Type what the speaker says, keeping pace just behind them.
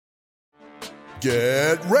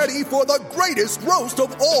Get ready for the greatest roast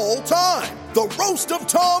of all time, the Roast of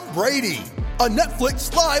Tom Brady, a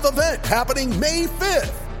Netflix live event happening May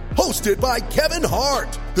 5th. Hosted by Kevin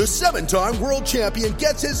Hart, the 7-time world champion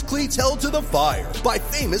gets his cleats held to the fire by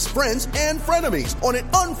famous friends and frenemies on an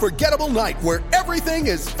unforgettable night where everything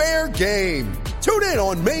is fair game. Tune in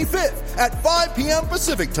on May 5th at 5 p.m.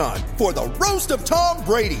 Pacific time for the Roast of Tom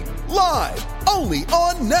Brady, live only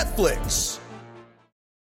on Netflix.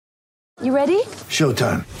 You ready?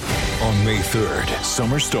 Showtime. On May 3rd,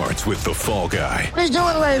 summer starts with The Fall Guy. Let's do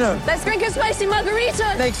it later. Let's drink a spicy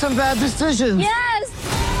margarita. Make some bad decisions.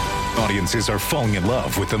 Yes! Audiences are falling in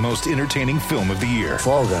love with the most entertaining film of the year.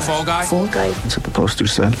 Fall Guy. Fall Guy? Fall Guy. That's what the poster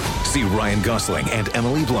said. See Ryan Gosling and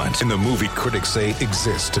Emily Blunt in the movie critics say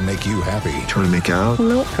exists to make you happy. Trying to make it out?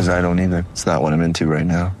 Nope. Because I don't either. It's not what I'm into right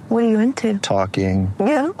now. What are you into? Talking.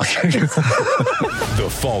 Yeah. The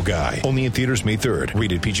Fall Guy. Only in theaters May 3rd.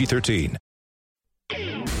 Rated PG-13.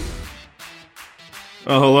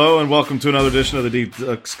 Hello and welcome to another edition of the Deep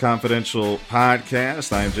Ducks Confidential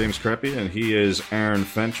podcast. I am James Creppi and he is Aaron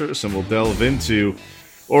Fentress, and we'll delve into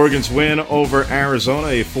Oregon's win over Arizona,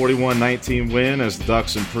 a 41-19 win as the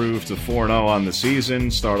Ducks improve to 4-0 on the season,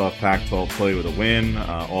 start off Pac-12 play with a win,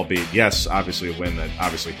 albeit, yes, obviously a win that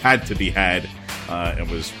obviously had to be had and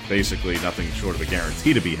was basically nothing short of a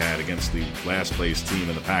guarantee to be had against the last place team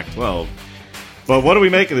in the Pac-12. But what do we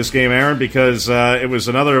make of this game, Aaron? Because it was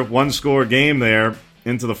another one-score game there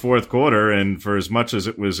into the fourth quarter, and for as much as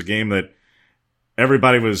it was a game that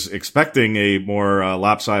everybody was expecting a more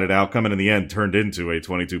lopsided outcome, and in the end turned into a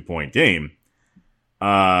 22-point game,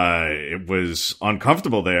 it was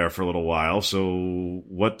uncomfortable there for a little while. So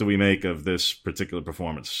what do we make of this particular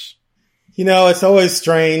performance? You know, it's always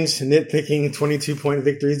strange nitpicking 22-point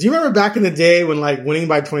victories. Do you remember back in the day when like winning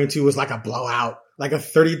by 22 was like a blowout? Like a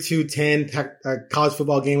 32-10 college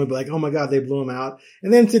football game would be like, oh my God, they blew them out.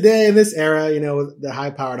 And then today in this era, you know, with the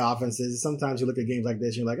high-powered offenses, sometimes you look at games like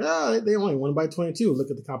this and you're like, oh, they only won by 22.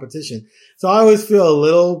 Look at the competition. So I always feel a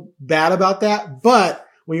little bad about that. But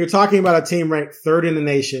when you're talking about a team ranked third in the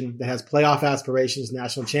nation that has playoff aspirations,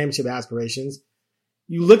 national championship aspirations,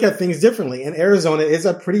 you look at things differently. And Arizona is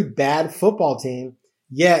a pretty bad football team.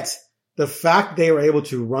 Yet the fact they were able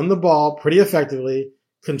to run the ball pretty effectively,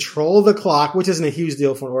 control the clock, which isn't a huge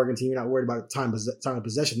deal for an Oregon team. You're not worried about time of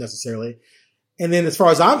possession necessarily. And then as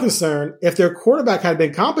far as I'm concerned, if their quarterback had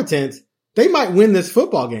been competent, they might win this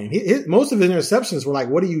football game. Most of his interceptions were like,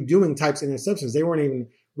 what are you doing types of interceptions. They weren't even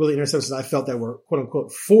really interceptions I felt that were quote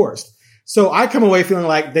unquote forced. So I come away feeling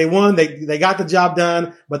like they won, they got the job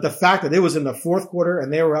done. But the fact that it was in the fourth quarter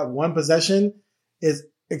and they were up one possession is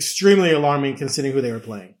extremely alarming considering who they were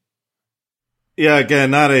playing. Yeah,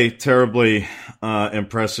 again, not a terribly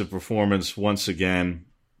impressive performance once again.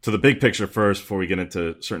 To the big picture first, before we get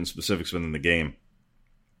into certain specifics within the game,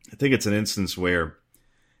 I think it's an instance where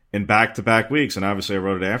in back-to-back weeks, and obviously I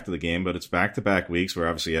wrote it after the game, but it's back-to-back weeks where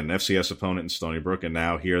obviously you had an FCS opponent in Stony Brook, and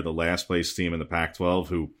now here the last-place team in the Pac-12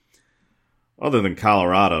 who, other than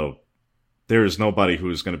Colorado, there is nobody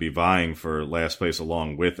who's going to be vying for last place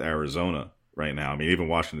along with Arizona right now. I mean, even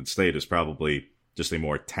Washington State is probably just a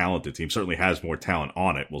more talented team, certainly has more talent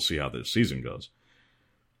on it. We'll see how this season goes.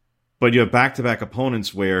 But you have back-to-back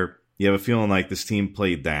opponents where you have a feeling like this team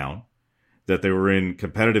played down, that they were in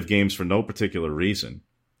competitive games for no particular reason,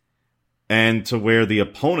 and to where the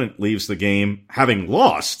opponent leaves the game having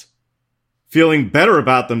lost, feeling better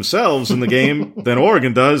about themselves in the game than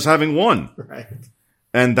Oregon does having won. Right.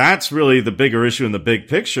 And that's really the bigger issue in the big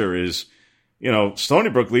picture is, you know, Stony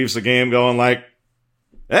Brook leaves the game going like,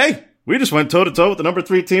 hey, we just went toe-to-toe with the number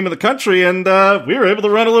 3 team in the country, and we were able to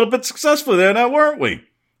run a little bit successfully there now, weren't we?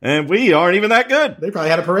 And we aren't even that good. They probably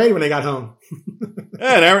had a parade when they got home.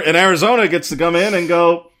 And Arizona gets to come in and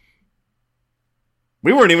go,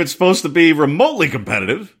 we weren't even supposed to be remotely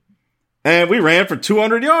competitive, and we ran for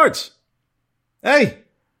 200 yards. Hey,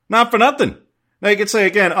 not for nothing. Now you could say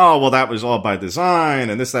again, oh, well, that was all by design,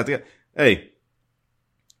 and this, that, the other. Hey,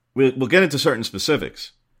 we'll get into certain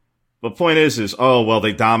specifics. But point is, oh, well,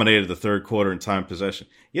 they dominated the third quarter in time possession.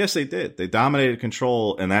 Yes, they did. They dominated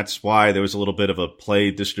control, and that's why there was a little bit of a play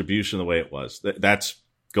distribution the way it was. That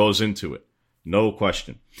goes into it. No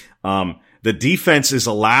question. The defense is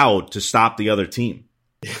allowed to stop the other team.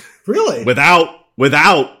 Really?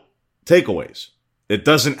 Without takeaways. It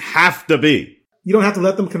doesn't have to be. You don't have to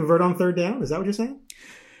let them convert on third down? Is that what you're saying?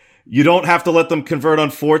 You don't have to let them convert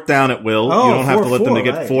on fourth down at will. Oh, you don't have to let them to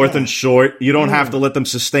get fourth and short. You don't have to let them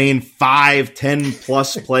sustain 5,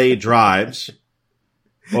 10-plus play drives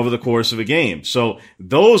over the course of a game. So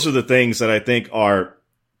those are the things that I think are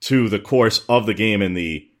to the course of the game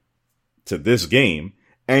to this game.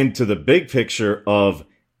 and to the big picture of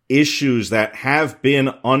issues that have been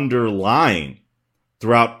underlying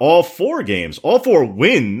throughout all 4 games, all 4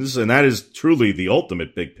 wins, and that is truly the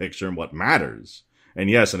ultimate big picture and what matters. And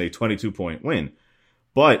yes, in a 22-point win.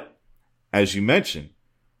 But, as you mentioned,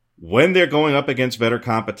 when they're going up against better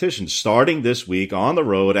competition, starting this week on the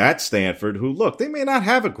road at Stanford, who, look, they may not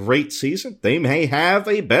have a great season. They may have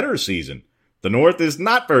a better season. The North is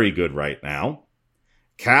not very good right now.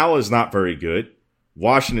 Cal is not very good.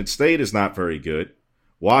 Washington State is not very good.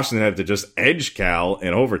 Washington had to just edge Cal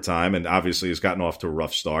in overtime and obviously has gotten off to a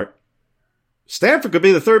rough start. Stanford could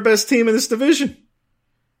be the 3rd best team in this division.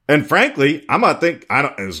 And frankly,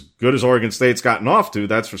 as good as Oregon State's gotten off to,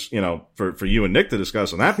 that's for you and Nick to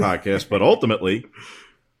discuss on that podcast, but ultimately,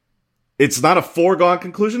 it's not a foregone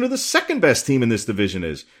conclusion who the 2nd best team in this division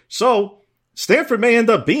is. So, Stanford may end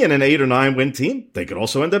up being an 8 or 9 win team. They could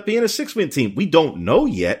also end up being a 6-win team. We don't know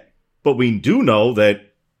yet, but we do know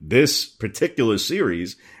that this particular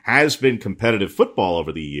series has been competitive football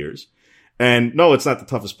over the years. And no, it's not the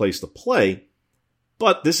toughest place to play,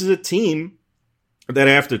 but this is a team that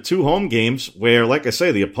after 2 home games where, like I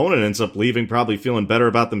say, the opponent ends up leaving probably feeling better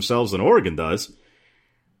about themselves than Oregon does,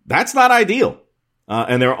 that's not ideal.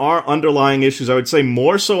 And there are underlying issues, I would say,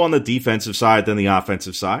 more so on the defensive side than the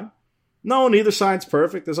offensive side. No, neither side's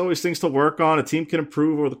perfect. There's always things to work on. A team can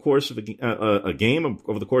improve over the course of a game,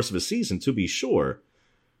 over the course of a season, to be sure.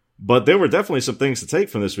 But there were definitely some things to take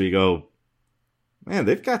from this where you go, man,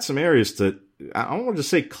 they've got some areas to, I don't want to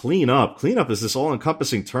just say clean up. Clean up is this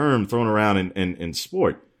all-encompassing term thrown around in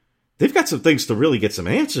sport. They've got some things to really get some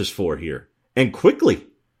answers for here, and quickly.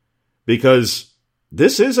 Because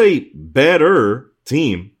this is a better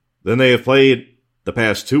team than they have played the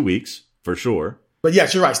past 2 weeks, for sure. But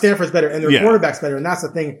yes, you're right. Stanford's better, and their quarterback's better. And that's the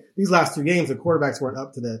thing. These last 2 games, the quarterbacks weren't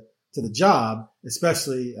up to the job,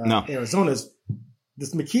 especially Arizona's.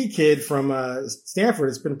 This McKee kid from Stanford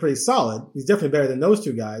has been pretty solid. He's definitely better than those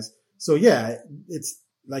 2 guys. So yeah, it's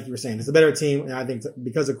like you were saying, it's a better team, and I think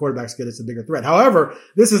because the quarterback's good, it's a bigger threat. However,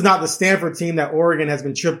 this is not the Stanford team that Oregon has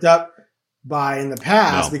been tripped up by in the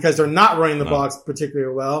past because they're not running the ball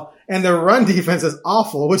particularly well, and their run defense is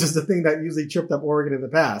awful, which is the thing that usually tripped up Oregon in the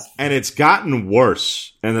past. And it's gotten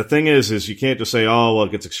worse. And the thing is you can't just say, oh, well,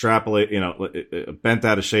 it gets extrapolated, bent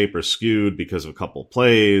out of shape or skewed because of a couple of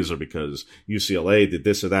plays or because UCLA did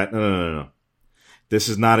this or that. No. This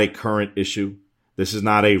is not a current issue. This is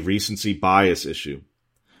not a recency bias issue.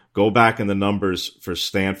 Go back in the numbers for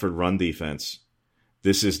Stanford run defense.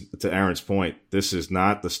 This is, to Aaron's point, this is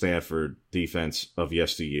not the Stanford defense of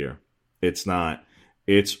yesteryear. It's not.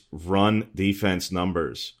 It's run defense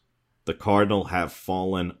numbers. The Cardinal have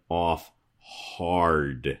fallen off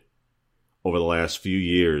hard over the last few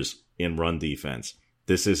years in run defense.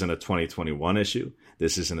 This isn't a 2021 issue.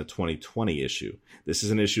 This isn't a 2020 issue. This is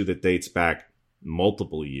an issue that dates back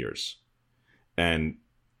multiple years. And,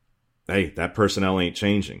 hey, that personnel ain't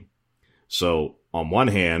changing. So, on one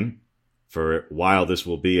hand, for a while, this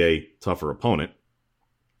will be a tougher opponent,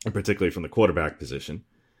 and particularly from the quarterback position.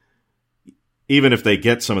 Even if they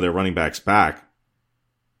get some of their running backs back,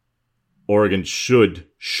 Oregon should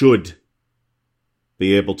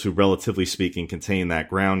be able to, relatively speaking, contain that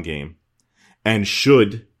ground game and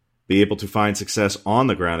should be able to find success on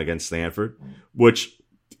the ground against Stanford, which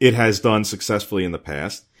it has done successfully in the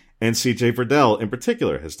past, and C.J. Verdell in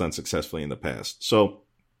particular has done successfully in the past. So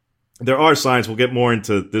there are signs. We'll get more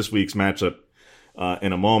into this week's matchup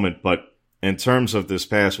in a moment, but in terms of this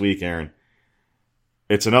past week, Aaron,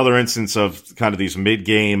 it's another instance of kind of these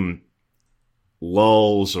mid-game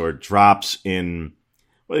lulls or drops in,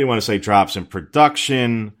 what do you want to say, drops in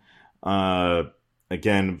production.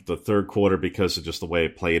 Again, the third quarter, because of just the way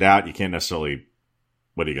it played out, you can't necessarily,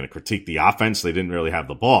 what are you going to critique the offense? They didn't really have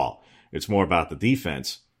the ball. It's more about the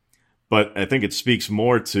defense. But I think it speaks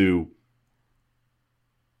more to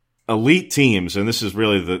elite teams, and this is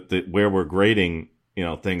really the where we're grading,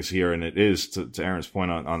 things here, and it is, to Aaron's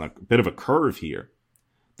point, on a bit of a curve here.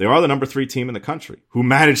 They are the number 3 team in the country who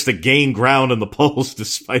managed to gain ground in the polls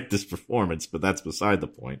despite this performance, but that's beside the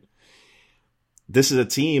point. This is a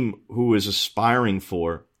team who is aspiring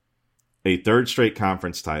for a third straight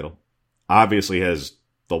conference title, obviously has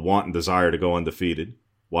the want and desire to go undefeated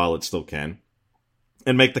while it still can,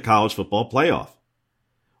 and make the college football playoff.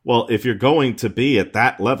 Well, if you're going to be at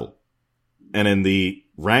that level and in the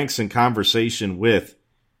ranks and conversation with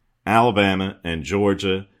Alabama and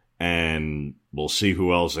Georgia, and we'll see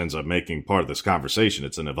who else ends up making part of this conversation.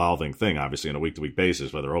 It's an evolving thing, obviously, on a week-to-week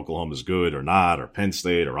basis, whether Oklahoma's good or not, or Penn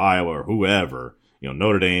State or Iowa or whoever,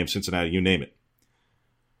 Notre Dame, Cincinnati, you name it.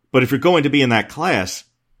 But if you're going to be in that class,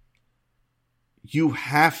 you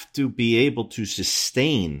have to be able to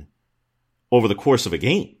sustain over the course of a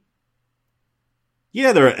game.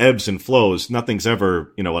 Yeah, there are ebbs and flows. Nothing's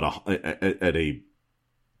ever, at a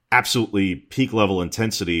absolutely peak level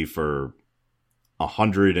intensity for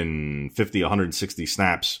 150, 160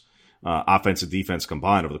 snaps, offense and defense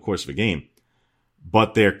combined over the course of a game.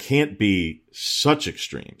 But there can't be such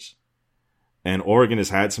extremes. And Oregon has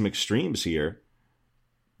had some extremes here.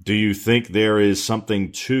 Do you think there is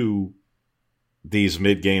something to these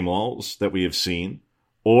mid-game lulls that we have seen?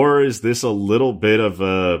 Or is this a little bit of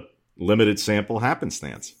a limited sample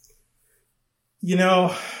happenstance?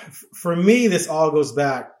 For me, this all goes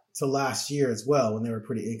back to last year as well, when they were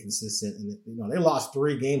pretty inconsistent. And they lost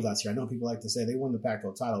 3 games last year. I know people like to say they won the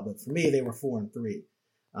Pac-12 title, but for me, they were 4-3.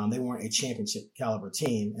 They weren't a championship caliber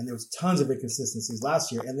team, and there was tons of inconsistencies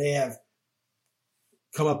last year, and they have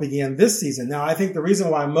come up again this season. Now, I think the reason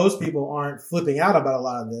why most people aren't flipping out about a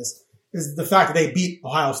lot of this is the fact that they beat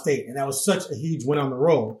Ohio State, and that was such a huge win on the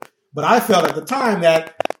road. But I felt at the time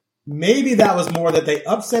that maybe that was more that they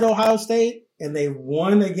upset Ohio State and they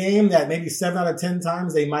won a game that maybe 7 out of 10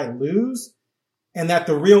 times they might lose, and that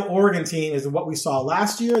the real Oregon team is what we saw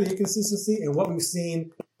last year, the inconsistency, and what we've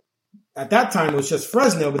seen at that time was just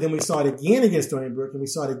Fresno, but then we saw it again against Stony Brook, and we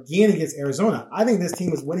saw it again against Arizona. I think this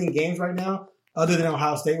team is winning games right now, other than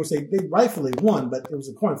Ohio State, which they rightfully won, but it was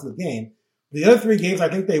a coin flip game. The other 3 games, I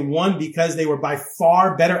think they won because they were by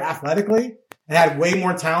far better athletically and had way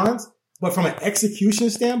more talent. But from an execution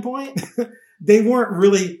standpoint, they weren't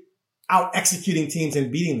really out executing teams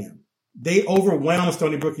and beating them. They overwhelmed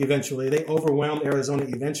Stony Brook eventually. They overwhelmed Arizona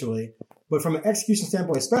eventually. But from an execution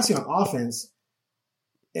standpoint, especially on offense,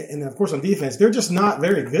 and of course on defense, they're just not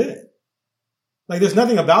very good. Like, there's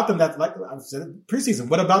nothing about them that, like I've said it preseason,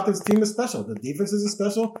 what about this team is special? The defense isn't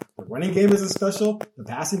special. The running game isn't special. The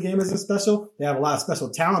passing game isn't special. They have a lot of special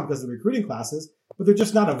talent because of the recruiting classes, but they're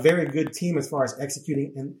just not a very good team as far as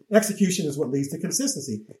executing. And execution is what leads to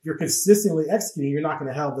consistency. If you're consistently executing, you're not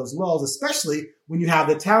going to have those lulls, especially when you have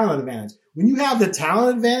the talent advantage. When you have the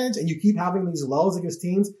talent advantage and you keep having these lulls against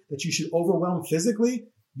teams that you should overwhelm physically,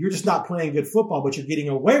 you're just not playing good football, but you're getting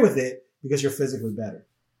away with it because you're physically better.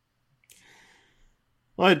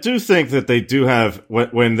 Well, I do think that they do have,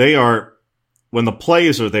 when the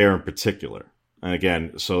plays are there in particular, and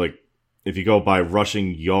again, so like if you go by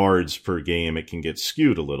rushing yards per game, it can get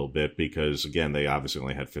skewed a little bit because, again, they obviously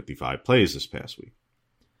only had 55 plays this past week.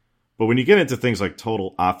 But when you get into things like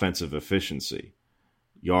total offensive efficiency,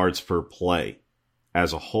 yards per play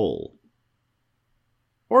as a whole,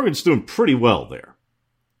 Oregon's doing pretty well there.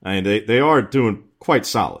 I mean, they are doing quite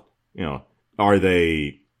solid. Are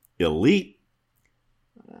they elite?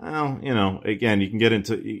 Well, again, you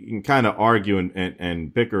can kind of argue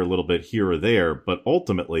and bicker a little bit here or there, but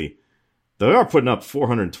ultimately, they are putting up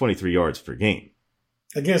 423 yards per game.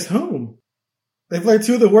 Against whom? They play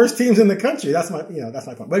 2 of the worst teams in the country. That's my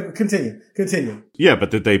point. But continue. Yeah, but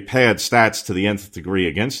did they pad stats to the nth degree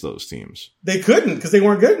against those teams? They couldn't because they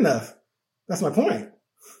weren't good enough. That's my point.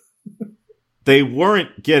 They were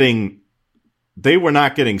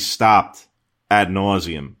not getting stopped ad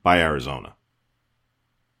nauseum by Arizona.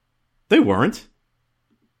 They weren't.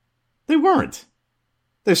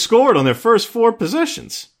 They scored on their first 4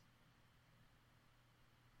 possessions.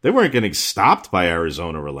 They weren't getting stopped by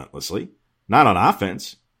Arizona relentlessly. Not on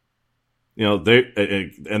offense. And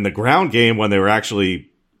the ground game, when they were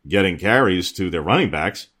actually getting carries to their running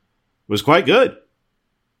backs, was quite good.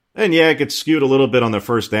 And yeah, it gets skewed a little bit on their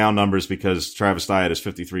first down numbers because Travis Dye had his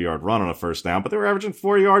 53-yard run on a first down, but they were averaging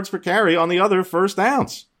 4 yards per carry on the other first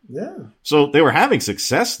downs. Yeah. So they were having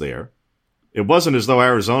success there. It wasn't as though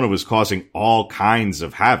Arizona was causing all kinds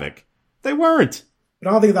of havoc. They weren't. But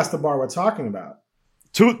I don't think that's the bar we're talking about.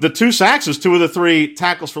 The 2 sacks was 2 of the 3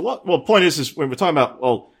 tackles for loss. Well, the point is when we're talking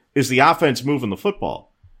about, is the offense moving the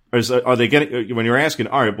football? Or are they getting, when you're asking,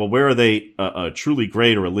 all right, well, where are they truly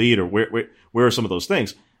great or elite, or where are some of those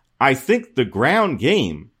things? I think the ground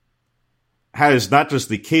game has not just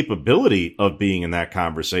the capability of being in that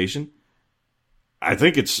conversation. I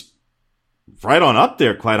think it's right on up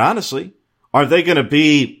there, quite honestly. Are they going to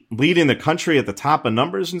be leading the country at the top of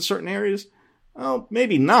numbers in certain areas? Well,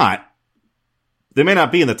 maybe not. They may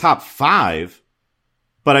not be in the top 5,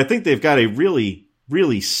 but I think they've got a really,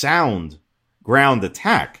 really sound ground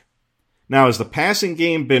attack. Now, has the passing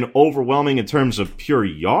game been overwhelming in terms of pure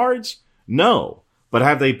yards? No. But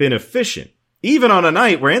have they been efficient? Even on a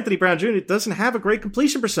night where Anthony Brown Jr. doesn't have a great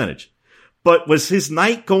completion percentage. But was his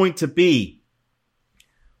night going to be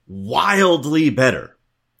wildly better?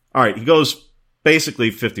 All right, he goes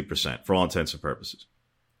basically 50% for all intents and purposes.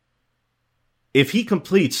 If he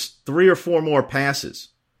completes 3 or 4 more passes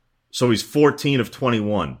So he's 14 of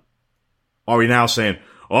 21. Are we now saying,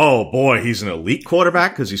 oh boy, he's an elite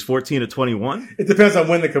quarterback because he's 14 of 21? It depends on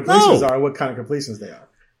when the completions are, what kind of completions they are.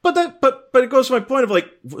 But it goes to my point of like,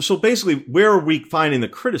 so basically, where are we finding the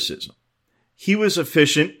criticism? He was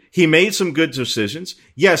efficient. He made some good decisions.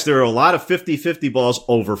 Yes, there are a lot of 50-50 balls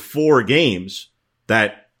over 4 games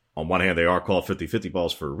that, on one hand, they are called 50-50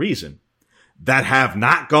 balls for a reason, that have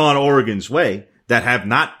not gone Oregon's way, that have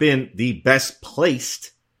not been the best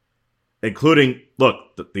placed, including, look,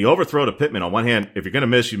 the overthrow to Pittman, on one hand, if you're going to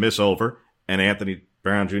miss, you miss over, and Anthony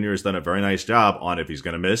Brown Jr. has done a very nice job on, if he's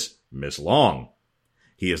going to miss long.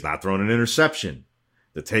 He has not thrown an interception.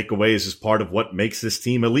 The takeaways is part of what makes this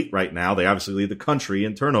team elite right now. They obviously lead the country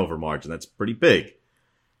in turnover margin. That's pretty big.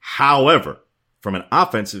 However, from an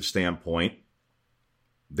offensive standpoint,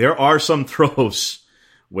 there are some throws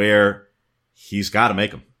where he's got to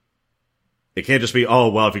make them. It can't just be, oh,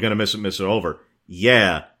 well, if you're going to miss it over.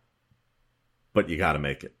 Yeah, but you got to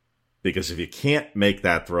make it. Because if you can't make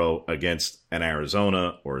that throw against an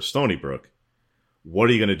Arizona or a Stony Brook, what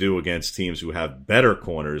are you going to do against teams who have better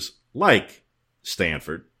corners like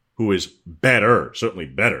Stanford, who is better, certainly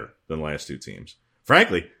better than the last 2 teams?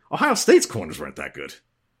 Frankly, Ohio State's corners weren't that good.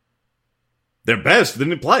 Their best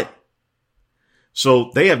didn't play.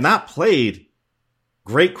 So they have not played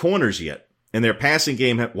great corners yet. And their passing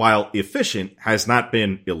game, while efficient, has not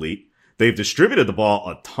been elite. They've distributed the ball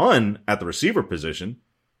a ton at the receiver position,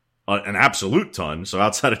 an absolute ton. So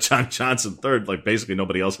outside of John Johnson third, like basically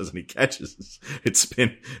nobody else has any catches. It's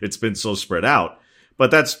been so spread out.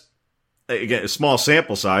 But that's, again, a small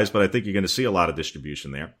sample size, but I think you're going to see a lot of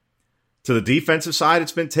distribution there. To the defensive side,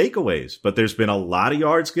 it's been takeaways, but there's been a lot of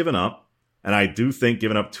yards given up. And I do think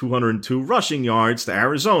giving up 202 rushing yards to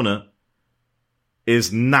Arizona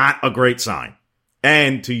is not a great sign.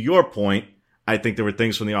 And to your point, I think there were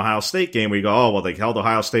things from the Ohio State game where you go, oh, well, they held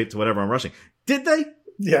Ohio State to whatever on rushing. Did they?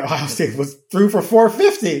 Yeah, Ohio State was through for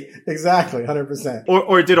 450. Exactly, 100%.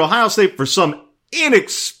 Or did Ohio State, for some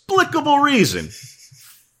inexplicable reason,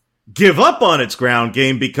 give up on its ground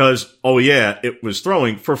game because, oh yeah, it was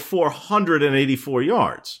throwing for 484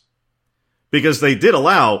 yards? Because they did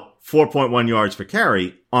allow 4.1 yards per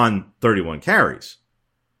carry on 31 carries.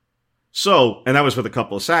 So, and that was with a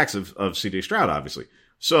couple of sacks of C.J. Stroud, obviously.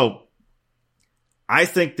 So, I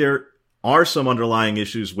think there are some underlying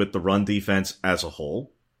issues with the run defense as a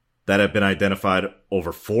whole that have been identified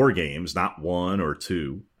over 4 games, not 1 or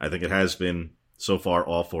 2. I think it has been so far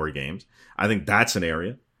all 4 games. I think that's an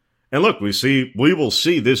area. And look, we will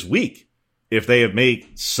see this week if they have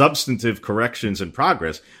made substantive corrections and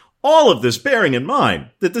progress. All of this bearing in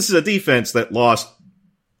mind that this is a defense that lost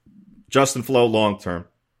Justin Flo long-term,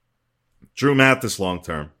 Drew Mathis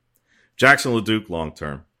long-term, Jackson LeDuc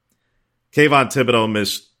long-term. Kayvon Thibodeau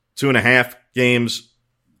missed 2.5 games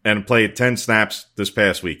and played 10 snaps this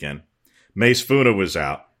past weekend. Mace Funa was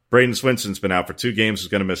out. Braden Swinson's been out for 2 games. He's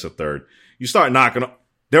going to miss a third. You start knocking.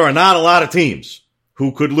 There are not a lot of teams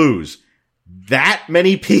who could lose that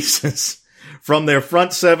many pieces from their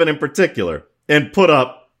front 7 in particular and put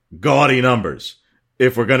up gaudy numbers.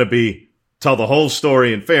 If we're going to tell the whole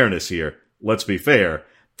story in fairness here, let's be fair.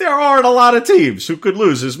 There aren't a lot of teams who could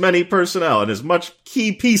lose as many personnel and as much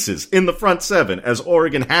key pieces in the front 7 as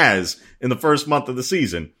Oregon has in the first month of the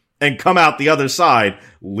season and come out the other side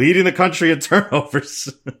leading the country in turnovers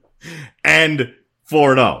and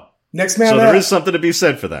 4-0. Next man up. So up. there is something to be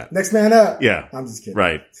said for that. Next man up. Yeah. I'm just kidding.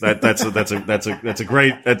 Right. That's a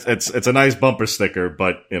great, it's a nice bumper sticker,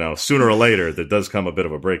 but sooner or later there does come a bit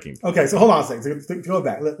of a breaking point. Okay. So hold on a second. To go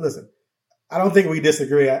back. Listen. I don't think we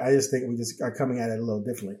disagree. I just think we just are coming at it a little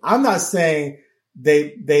differently. I'm not saying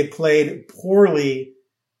they played poorly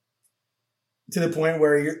to the point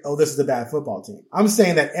where this is a bad football team. I'm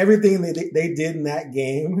saying that everything they did in that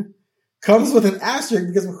game comes with an asterisk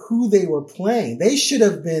because of who they were playing. They should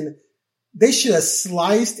have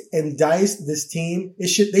sliced and diced this team. They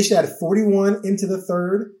should have had 41 into the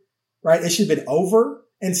third, right? It should have been over.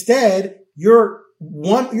 Instead, you're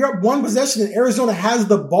up one possession and Arizona has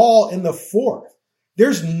the ball in the 4th.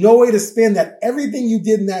 There's no way to spin that everything you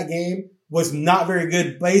did in that game was not very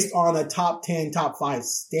good based on a top 10, top 5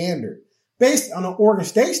 standard. Based on an Oregon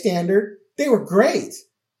State standard, they were great.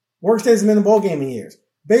 Oregon State has been in the bowl game in years.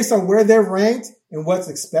 Based on where they're ranked and what's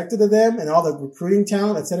expected of them and all the recruiting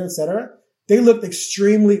talent, et cetera, they looked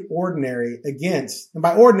extremely ordinary against, and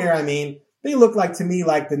by ordinary, I mean, they look like to me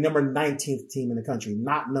like the number 19th team in the country,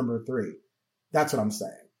 not number 3. That's what I'm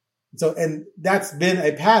saying. So, and that's been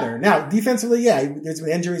a pattern. Now, defensively, yeah, there's been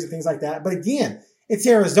injuries and things like that. But again, it's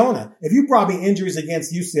Arizona. If you brought me injuries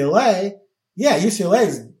against UCLA, yeah, UCLA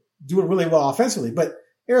is doing really well offensively. But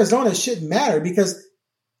Arizona shouldn't matter because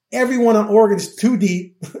everyone on Oregon's too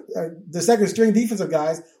deep, the second string defensive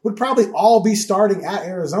guys would probably all be starting at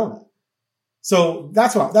Arizona. So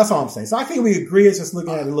that's all I'm saying. So I think we agree. It's just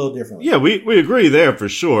looking at it a little differently. Yeah, we agree there for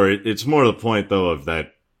sure. It's more to the point, though, of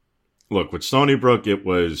that, look, with Stony Brook, it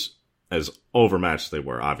was as overmatched as they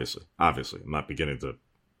were, obviously. Obviously. I'm not beginning to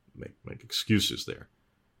make excuses there.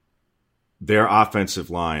 Their offensive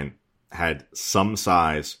line had some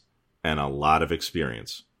size and a lot of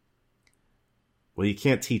experience. Well, you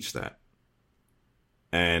can't teach that.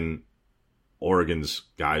 And Oregon's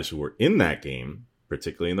guys who were in that game,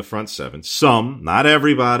 particularly in the front seven, some, not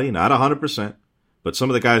everybody, not 100%, but some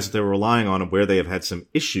of the guys that they were relying on and where they have had some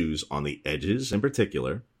issues on the edges in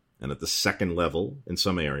particular, and at the second level in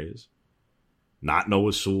some areas, not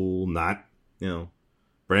Noah Sewell, not,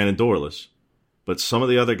 Brandon Dorlus, but some of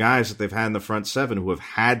the other guys that they've had in the front seven who have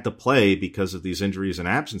had to play because of these injuries and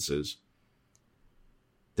absences,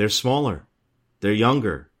 they're smaller. They're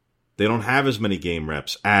younger. They don't have as many game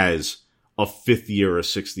reps as a fifth-year or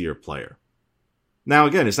sixth-year player. Now,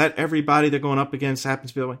 again, is that everybody they're going up against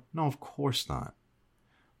happens to be that way? No, of course not.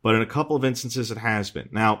 But in a couple of instances, it has been.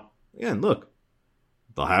 Now, again, look,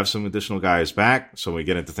 they'll have some additional guys back. So when we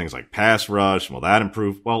get into things like pass rush, will that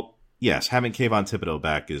improve? Well, yes, having Kayvon Thibodeau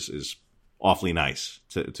back is awfully nice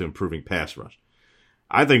to improving pass rush.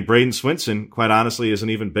 I think Braden Swinson, quite honestly, is an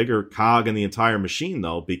even bigger cog in the entire machine,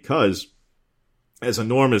 though, because as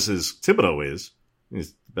enormous as Thibodeau is,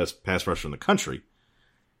 he's the best pass rusher in the country,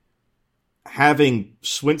 having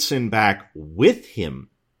Swinson back with him,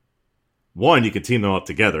 one, you can team them up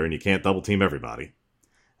together and you can't double team everybody.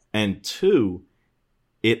 And two,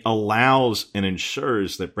 it allows and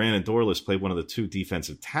ensures that Brandon Dorlus played one of the two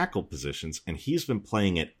defensive tackle positions, and he's been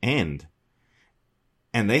playing at end.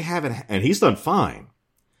 And they haven't, and he's done fine,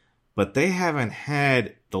 but they haven't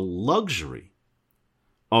had the luxury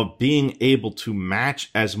of being able to match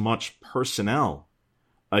as much personnel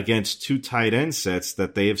against two tight end sets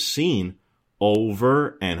that they have seen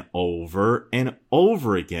over and over and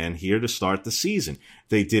over again here to start the season.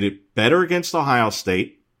 They did it better against Ohio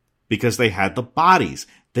State because they had the bodies.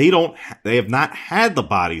 They have not had the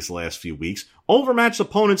bodies the last few weeks. Overmatched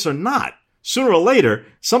opponents are not. Sooner or later,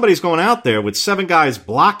 somebody's going out there with 7 guys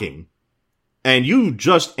blocking, and you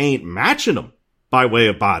just ain't matching them by way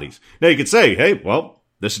of bodies. Now you could say, hey, well,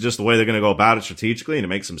 this is just the way they're going to go about it strategically, and it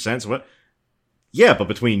makes some sense. What? Yeah, but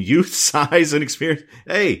between youth, size, and experience,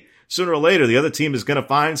 hey, sooner or later, the other team is going to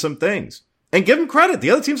find some things. And give them credit.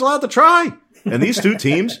 The other team's allowed to try. And these two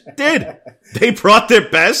teams did. They brought their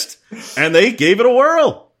best, and they gave it a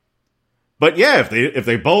whirl. But yeah, if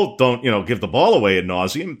they both don't, give the ball away ad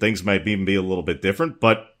nauseum, things might even be a little bit different.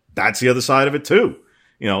 But that's the other side of it too.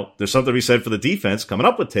 There's something to be said for the defense coming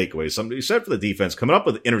up with takeaways. Something to be said for the defense coming up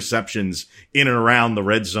with interceptions in and around the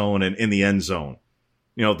red zone and in the end zone.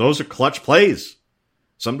 Those are clutch plays.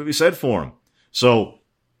 Something to be said for them. So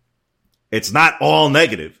it's not all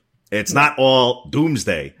negative. It's not all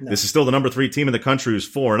doomsday. No. This is still the number 3 team in the country who's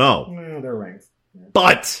 4-0. They're ranked.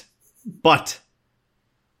 Yeah. But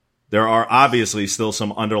there are obviously still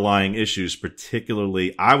some underlying issues,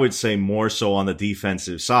 particularly, I would say, more so on the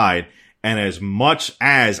defensive side. And as much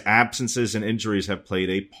as absences and injuries have played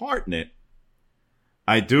a part in it,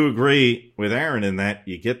 I do agree with Aaron in that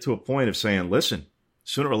you get to a point of saying, listen,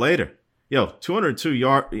 sooner or later,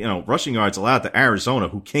 202 rushing yards allowed to Arizona,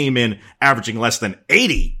 who came in averaging less than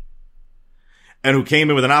 80, and who came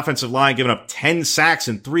in with an offensive line giving up 10 sacks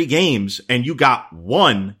in 3 games, and you got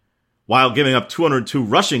 1 while giving up 202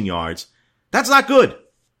 rushing yards. That's not good.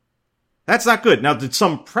 That's not good. Now, did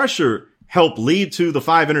some pressure help lead to the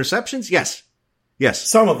 5 interceptions? Yes.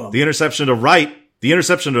 Some of them. The interception to Wright, the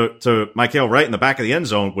interception to Mykael Wright in the back of the end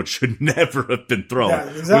zone, which should never have been thrown, yeah,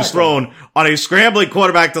 exactly. was thrown on a scrambling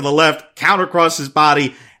quarterback to the left, counter across his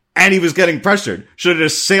body, and he was getting pressured. Should have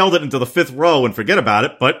just sailed it into the 5th row and forget about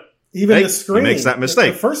it, but even the screen. He makes that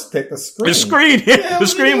mistake. The first pick, the screen. The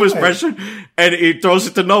screen was pressured, and he throws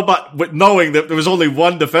it to nobody, knowing that there was only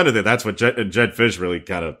one defender there. That's what Jed Fish really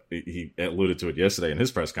kind of, he alluded to it yesterday in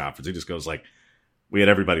his press conference. He just goes like, we had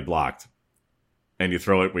everybody blocked, and you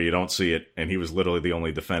throw it where you don't see it, and he was literally the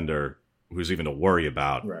only defender who's even to worry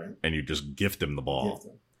about, right. And you just gift him the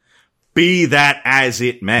ball. Be that as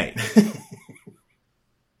it may.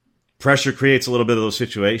 Pressure creates a little bit of those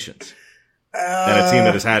situations. And a team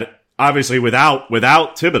that has had, obviously, without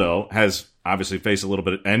Thibodeau, has obviously faced a little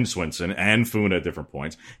bit, and Swinson and Foon at different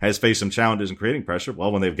points, has faced some challenges in creating pressure.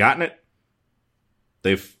 Well, when they've gotten it,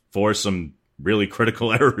 they've forced some really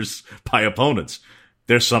critical errors by opponents.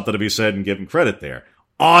 There's something to be said and given credit there.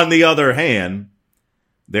 On the other hand,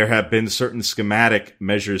 there have been certain schematic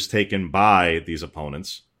measures taken by these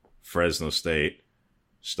opponents, Fresno State,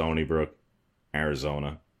 Stony Brook,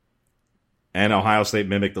 Arizona. And Ohio State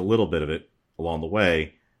mimicked a little bit of it along the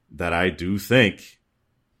way that I do think.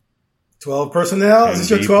 12 personnel? Is this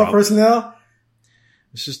your 12 personnel?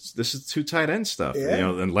 This is 2 tight end stuff. Yeah.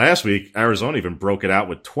 And last week, Arizona even broke it out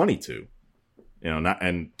with 22.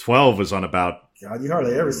 And 12 was on about God, you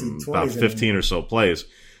hardly ever see 20. About 15 or so plays.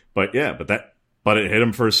 But it hit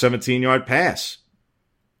him for a 17-yard pass.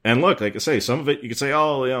 And look, like I say, some of it you could say,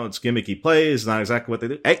 it's gimmicky plays, not exactly what they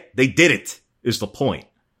did. Hey, they did it, is the point.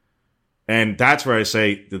 And that's where I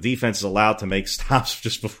say the defense is allowed to make stops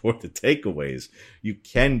just before the takeaways. You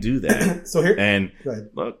can do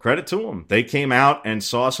that. Look, credit to them. They came out and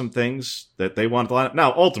saw some things that they wanted to line up.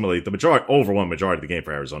 Now, ultimately, the overwhelming majority of the game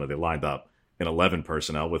for Arizona, they lined up in 11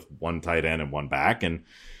 personnel with 1 tight end and 1 back, and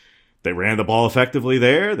they ran the ball effectively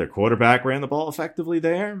there. Their quarterback ran the ball effectively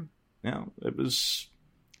there. It was,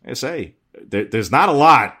 I say, there's not a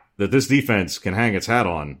lot that this defense can hang its hat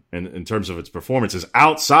on in terms of its performances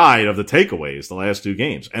outside of the takeaways the last 2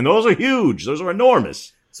 games. And those are huge. Those are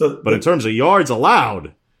enormous. But in terms of yards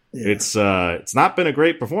allowed, it's not been a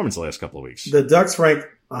great performance the last couple of weeks. The Ducks rank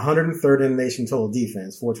 103rd in the nation total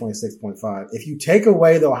defense, 426.5. If you take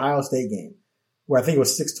away the Ohio State game, where I think it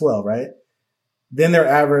was 612, right? Then their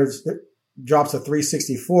average drops to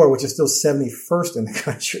 364, which is still 71st in the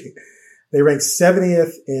country. They rank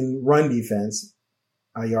 70th in run defense,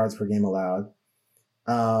 yards per game allowed.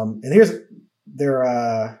 And here's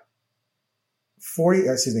their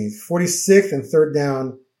 46th and third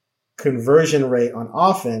down conversion rate on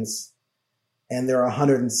offense, and they're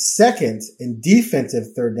 102nd in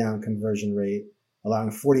defensive third down conversion rate, allowing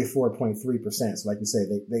 44.3%. So like you say,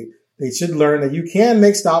 they should learn that you can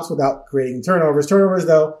make stops without creating turnovers. Turnovers,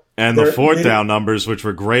 though. And the 4th down numbers, which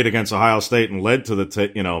were great against Ohio State and led to the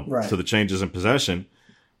to the changes in possession.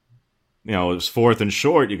 It was 4th and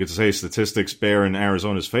short. You could say statistics bear in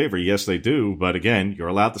Arizona's favor. Yes, they do. But again, you're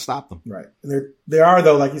allowed to stop them. Right. And they are,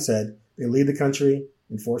 though, like you said, they lead the country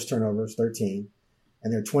in forced turnovers, 13,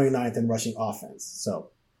 and they're 29th in rushing offense. So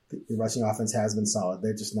the rushing offense has been solid.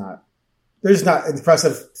 They're just not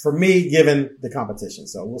impressive for me, given the competition.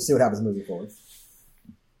 So we'll see what happens moving forward.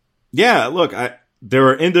 Yeah, look, there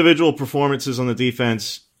are individual performances on the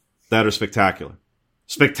defense that are spectacular.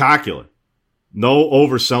 Spectacular. No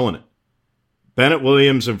overselling it. Bennett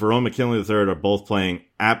Williams and Verone McKinley III are both playing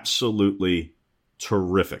absolutely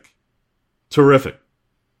terrific. Terrific.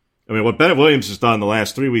 I mean, what Bennett Williams has done the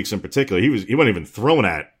last 3 weeks in particular, he wasn't even thrown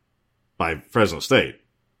at by Fresno State.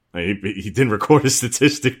 I mean, he didn't record his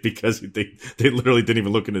statistic because they literally didn't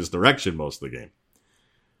even look in his direction most of the game.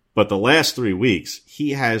 But the last 3 weeks,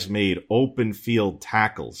 he has made open field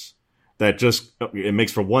tackles that it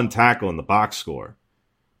makes for 1 tackle in the box score.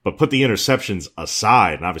 But put the interceptions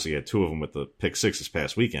aside, and obviously he had 2 of them with the pick 6 this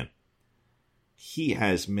past weekend. He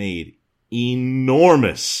has made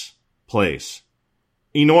enormous plays.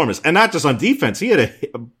 Enormous. And not just on defense. He had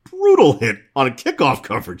a brutal hit on a kickoff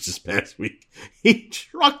coverage this past week. He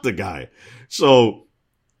trucked the guy. So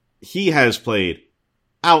he has played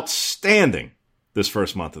outstanding this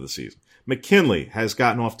first month of the season. McKinley has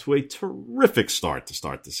gotten off to a terrific start to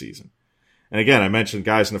start the season. And again, I mentioned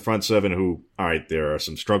guys in the front 7 who, all right, there are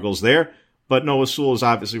some struggles there, but Noah Sewell is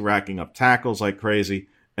obviously racking up tackles like crazy,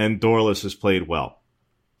 and Dorless has played well.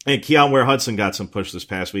 And Keon Ware-Hudson got some push this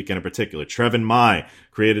past weekend in particular. Trevin Mai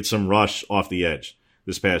created some rush off the edge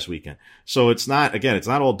this past weekend. So it's not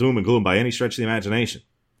all doom and gloom by any stretch of the imagination.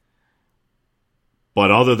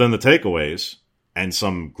 But other than the takeaways and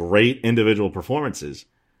some great individual performances,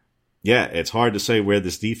 yeah, it's hard to say where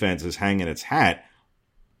this defense is hanging its hat.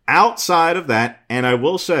 Outside of that, and I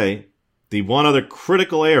will say, the one other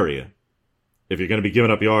critical area, if you're going to be giving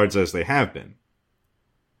up yards as they have been,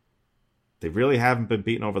 they really haven't been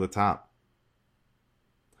beaten over the top.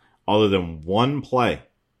 Other than 1 play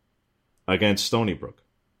against Stony Brook.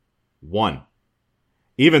 1.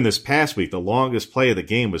 Even this past week, the longest play of the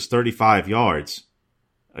game was 35 yards.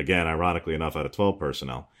 Again, ironically enough, out of 12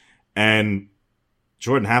 personnel. And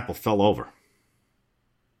Jordan Happel fell over.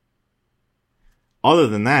 Other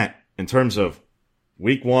than that, in terms of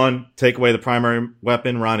week 1, take away the primary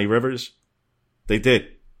weapon, Ronnie Rivers, they did.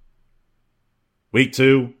 Week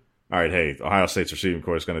 2, all right, hey, Ohio State's receiving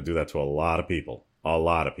corps is going to do that to a lot of people. A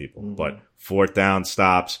lot of people. Mm-hmm. But 4th down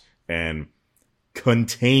stops and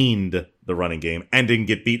contained the running game and didn't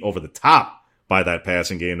get beat over the top by that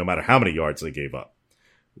passing game, no matter how many yards they gave up.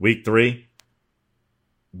 Week 3,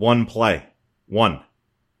 1 play. 1.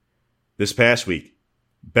 This past week,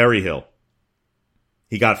 Berryhill.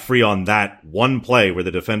 He got free on that 1 play where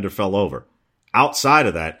the defender fell over. Outside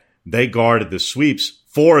of that, they guarded the sweeps.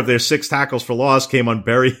 4 of their 6 tackles for loss came on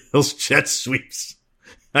Berryhill's jet sweeps.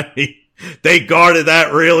 I mean, they guarded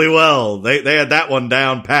that really well. They had that one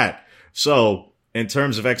down pat. So, in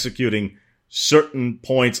terms of executing certain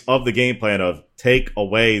points of the game plan of take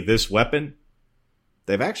away this weapon,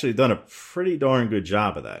 they've actually done a pretty darn good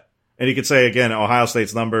job of that. And you could say, again, Ohio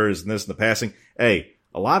State's numbers and this and the passing. Hey,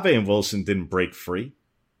 Olave and Wilson didn't break free.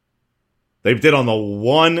 They did on the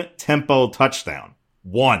one tempo touchdown.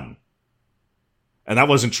 One. And that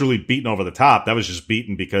wasn't truly beaten over the top. That was just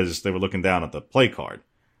beaten because they were looking down at the play card.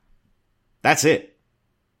 That's it.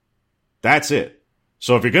 That's it.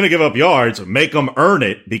 So if you're going to give up yards, make them earn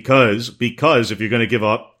it because if you're going to give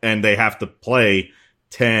up and they have to play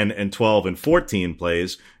 10 and 12 and 14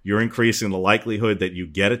 plays, you're increasing the likelihood that you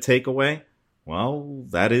get a takeaway. Well,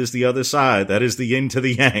 that is the other side. That is the yin to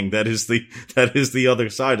the yang. That is the other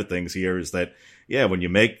side of things here is that, yeah, when you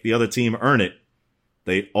make the other team earn it,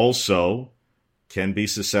 they also can be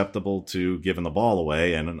susceptible to giving the ball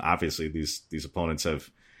away. And obviously these opponents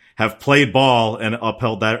have played ball and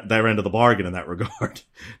upheld their end of the bargain in that regard.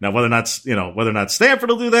 Now, whether or not Stanford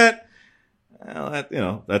will do that,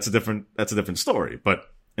 well, that's a different story. But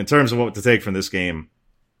in terms of what to take from this game,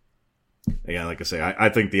 again, like I say, I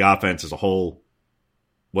think the offense as a whole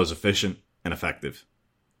was efficient and effective.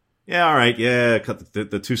 Yeah, all right, yeah,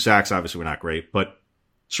 the 2 sacks obviously were not great, but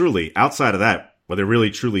truly, outside of that, were there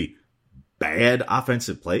really truly bad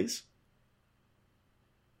offensive plays?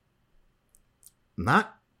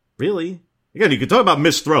 Not really. Again, you could talk about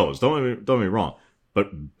missed throws. Don't get me wrong,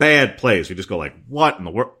 but bad plays. You just go like, what in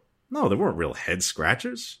the world? No, there weren't real head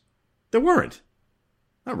scratchers. There weren't.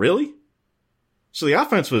 Not really. So the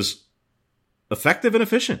offense was effective and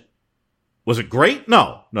efficient. Was it great?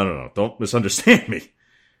 No. Don't misunderstand me.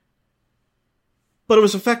 But it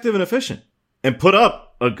was effective and efficient and put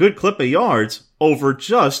up a good clip of yards over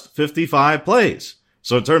just 55 plays.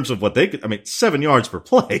 So in terms of what they could, 7 yards per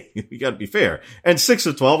play, you got to be fair. And 6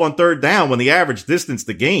 of 12 on third down when the average distance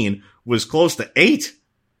to gain was close to 8.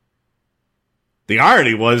 The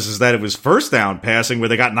irony was that it was first down passing where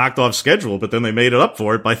they got knocked off schedule, but then they made it up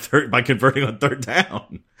for it by converting on third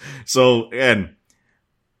down. So, again,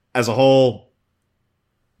 as a whole,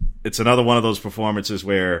 it's another one of those performances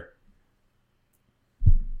where,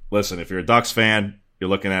 listen, if you're a Ducks fan, you're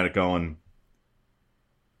looking at it going,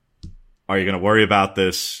 are you going to worry about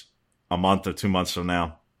this a month or 2 months from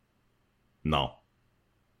now? No.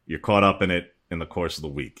 You're caught up in it in the course of the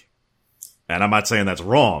week. And I'm not saying that's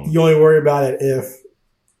wrong. You only worry about it if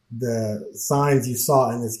the signs you saw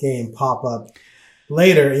in this game pop up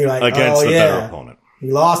later and you're like, against the better opponent.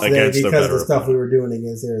 We lost today because of the stuff we were doing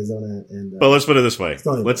against Arizona. But let's put it this way.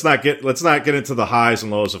 Let's not get into the highs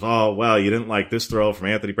and lows of, oh, well, you didn't like this throw from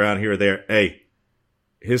Anthony Brown here or there. Hey,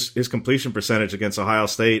 his completion percentage against Ohio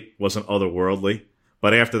State wasn't otherworldly.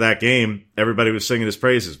 But after that game, everybody was singing his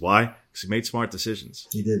praises. Why? Because he made smart decisions.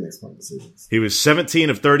 He did make smart decisions. He was 17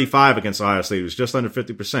 of 35 against Ohio State. He was just under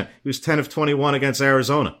 50%. He was 10 of 21 against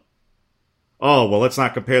Arizona. Oh, well, let's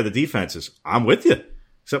not compare the defenses. I'm with you,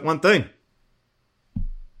 except one thing.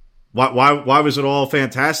 Why was it all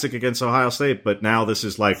fantastic against Ohio State, but now this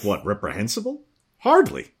is like, what, reprehensible?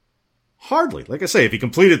 Hardly. Like I say, if he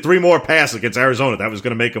completed 3 more passes against Arizona, that was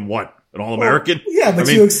going to make him what? An All-American? Well, yeah, but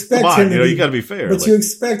you expect him to be, you got to be fair. But you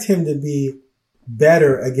expect him to be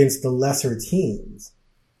better against the lesser teams.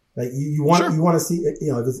 Like you want to see,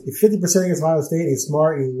 if 50% against Ohio State and he's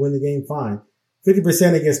smart and you win the game, fine.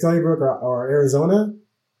 50% against Stony Brook or Arizona,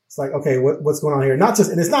 it's like, okay, what's going on here? And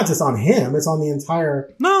it's not just on him; it's on the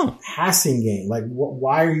entire passing game. Like,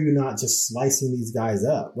 why are you not just slicing these guys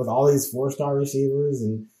up with all these 4-star receivers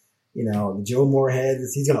and Joe Moorhead?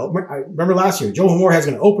 He's going to open. I remember last year, Joe Moorhead's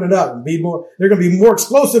going to open it up and be more. They're going to be more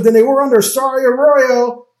explosive than they were under Sorry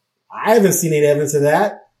Arroyo. I haven't seen any evidence of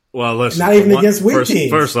that. Well, listen, not even against weak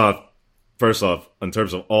teams. First off, in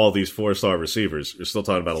terms of all these 4-star receivers, you're still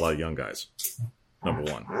talking about a lot of young guys.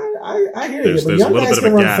 Number one, I hear you. But young guys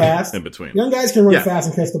can run fast in between. Young guys can run fast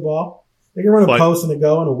and catch the ball. They can run a post and a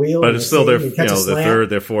go and a wheel. But it's still their third,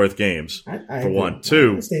 their fourth games for one.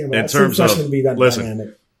 Two, in terms of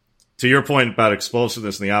listen. To your point about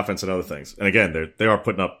explosiveness in the offense and other things, and again, they are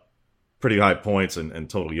putting up pretty high points and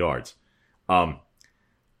total yards. All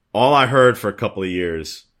I heard for a couple of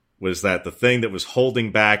years was that the thing that was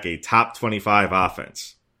holding back a top 25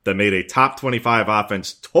 offense, that made a top 25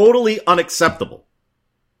 offense totally unacceptable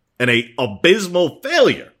and a abysmal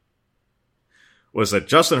failure, was that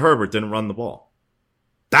Justin Herbert didn't run the ball.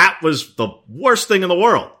 That was the worst thing in the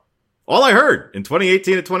world. All I heard in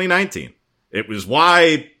 2018 and 2019. It was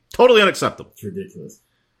why totally unacceptable. It's ridiculous.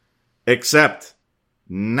 Except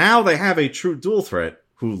now they have a true dual threat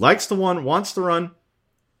who likes to run, wants to run,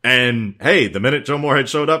 And hey, the minute Joe Moorhead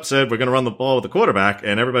showed up, said we're going to run the ball with the quarterback,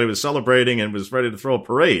 and everybody was celebrating and was ready to throw a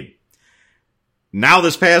parade. Now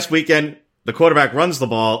this past weekend, the quarterback runs the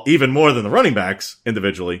ball even more than the running backs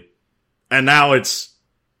individually. And now it's,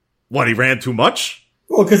 what, he ran too much?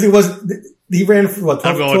 Well, because he ran for what,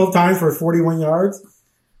 12 times for 41 yards?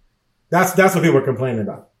 That's what people are complaining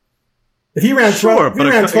about. If he ran 12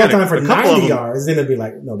 times for 90 yards, then it'd be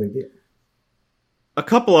like, no big deal. A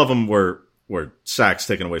couple of them were sacks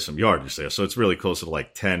taking away some yardage there. So it's really closer to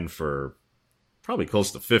like 10 for probably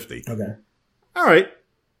close to 50. Okay. All right.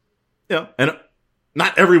 Yeah. And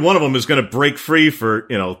not every one of them is going to break free for,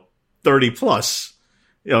 30 plus.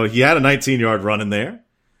 He had a 19-yard run in there.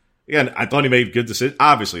 Again, I thought he made good decisions.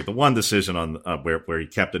 Obviously, the one decision on where he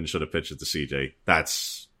kept it and should have pitched it to CJ,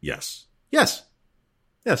 that's yes.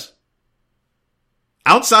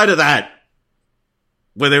 Outside of that,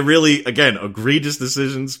 were there really, again, egregious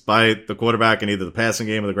decisions by the quarterback in either the passing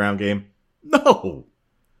game or the ground game? No.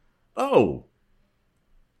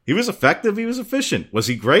 He was effective. He was efficient. Was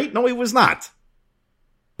he great? No, he was not.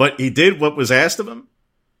 But he did what was asked of him.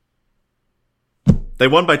 They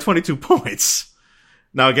won by 22 points.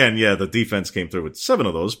 Now, again, yeah, the defense came through with 7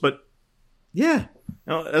 of those, but yeah.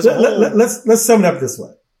 Let's sum it up this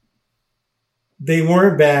way. They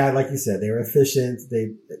weren't bad, like you said. They were efficient.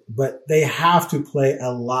 But they have to play a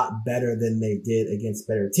lot better than they did against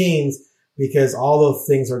better teams, because all those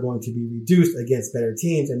things are going to be reduced against better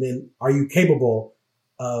teams. And then, are you capable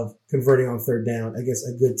of converting on third down against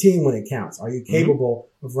a good team when it counts? Are you capable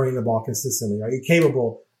of running the ball consistently? Are you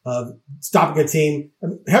capable of stopping a team?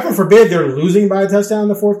 Heaven forbid they're losing by a touchdown in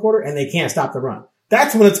the fourth quarter and they can't stop the run.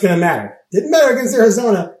 That's when it's going to matter. Didn't matter against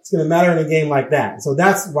Arizona. It's going to matter in a game like that. So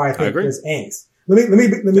that's why I think there's angst. Let me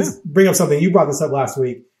bring up something. You brought this up last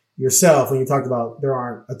week yourself when you talked about there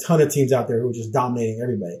aren't a ton of teams out there who are just dominating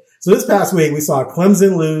everybody. So this past week, we saw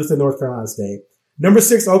Clemson lose to North Carolina State. Number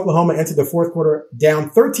 6, Oklahoma entered the fourth quarter down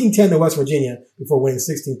 13-10 to West Virginia before winning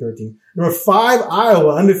 16-13. Number 5,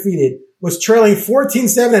 Iowa, undefeated, was trailing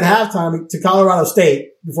 14-7 at halftime to Colorado State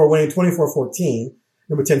before winning 24-14.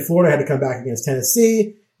 Number 10, Florida had to come back against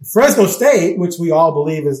Tennessee. Fresno State, which we all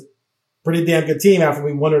believe is a pretty damn good team after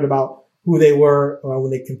we wondered about who they were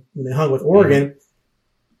when they hung with Oregon.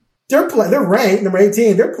 They're ranked number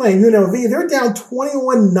 18. They're playing UNLV. They're down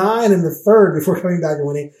 21-9 in the third before coming back and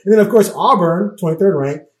winning. And then, of course, Auburn, 23rd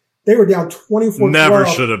ranked. They were down 24-12. Never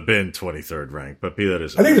should have been 23rd ranked, but be that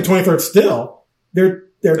as I think they're 23rd still. They're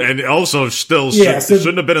and also still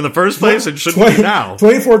shouldn't have been in the first place and shouldn't be now.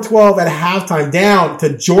 24-12 at halftime, down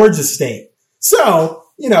to Georgia State. So,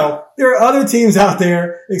 there are other teams out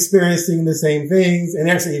there experiencing the same things, and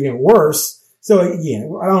actually even worse. So yeah,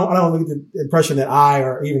 I don't get the impression that I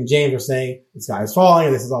or even James are saying the sky is falling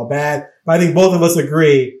and this is all bad. But I think both of us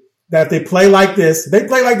agree that if they play like this, they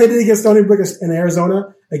play like they did against Stony Brook in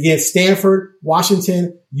Arizona, against Stanford,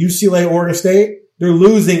 Washington, UCLA, Oregon State, they're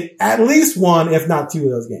losing at least one, if not 2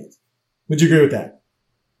 of those games. Would you agree with that?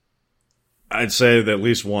 I'd say that at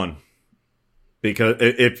least one. Because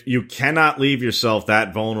if you cannot leave yourself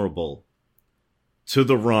that vulnerable to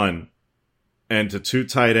the run and to 2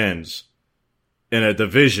 tight ends in a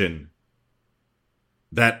division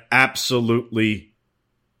that absolutely,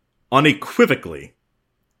 unequivocally,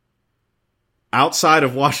 outside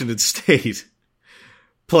of Washington State,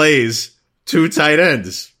 plays 2 tight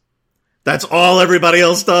ends. That's all everybody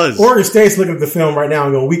else does. Oregon State's looking at the film right now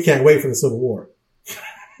and going, we can't wait for the Civil War.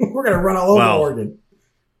 We're going to run all over Oregon.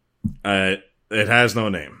 It has no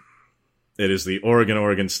name. It is the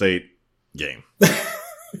Oregon State game.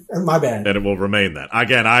 My bad. And it will remain that.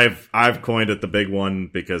 Again, I've coined it the big one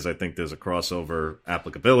because I think there's a crossover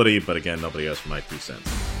applicability, but again, nobody asked for my 2 cents.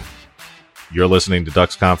 You're listening to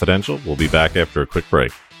Ducks Confidential. We'll be back after a quick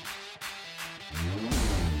break.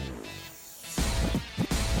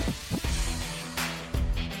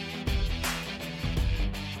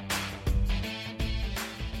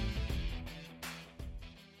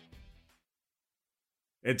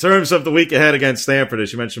 In terms of the week ahead against Stanford,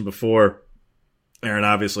 as you mentioned before, Aaron,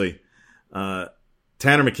 obviously, Tanner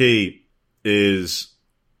McKee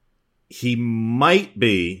might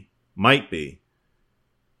be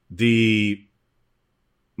the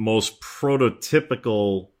most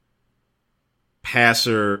prototypical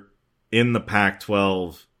passer in the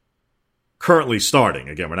Pac-12 currently starting.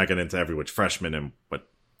 Again, we're not getting into every which freshman and what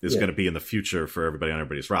is going to be in the future for everybody on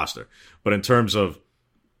everybody's roster. But in terms of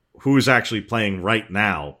who's actually playing right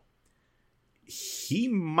now, he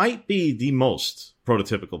might be the most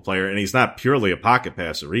prototypical player, and he's not purely a pocket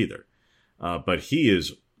passer either. But he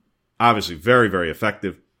is obviously very, very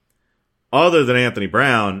effective. Other than Anthony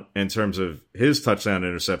Brown, in terms of his touchdown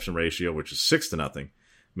interception ratio, which is 6-0,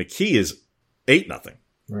 McKee is 8-0.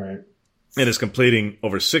 Right. And is completing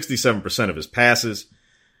over 67% of his passes.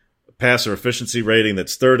 Passer efficiency rating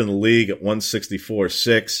that's third in the league at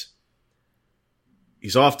 164.6.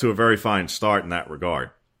 He's off to a very fine start in that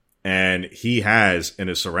regard. And he has and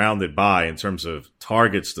is surrounded by, in terms of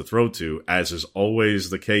targets to throw to, as is always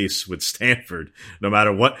the case with Stanford, no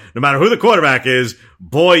matter who the quarterback is,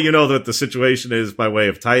 boy, you know that the situation is by way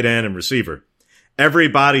of tight end and receiver.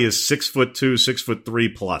 Everybody is 6'2",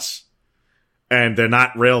 6'3" plus. And they're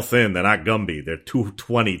not rail thin. They're not Gumby. They're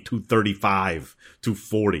 220, 235,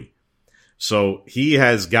 240. So he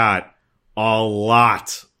has got a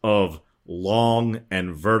lot of long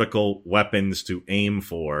and vertical weapons to aim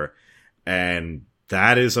for. And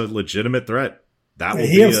that is a legitimate threat. That will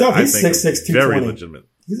he himself, he's 6'6", 220. very legitimate.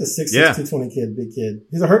 He's a 6'6", 220 kid, big kid.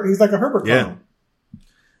 He's like a Herbert clone.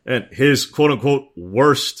 And his quote-unquote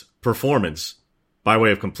worst performance by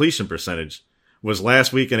way of completion percentage was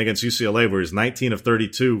last weekend against UCLA, where he's 19 of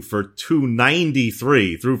 32 for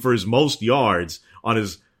 293, threw for his most yards on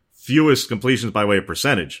his fewest completions by way of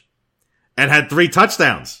percentage, and had 3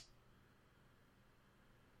 touchdowns.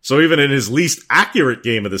 So even in his least accurate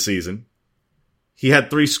game of the season, he had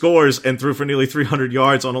 3 scores and threw for nearly 300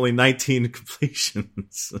 yards on only 19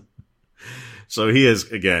 completions. So he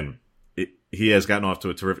is, again, he has gotten off to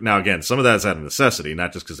a terrific... Now, again, some of that is out of necessity,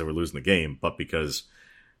 not just because they were losing the game, but because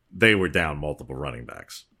they were down multiple running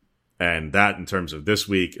backs. And that, in terms of this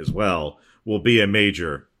week as well, will be a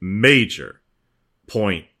major, major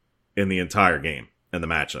point in the entire game and the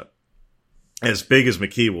matchup. As big as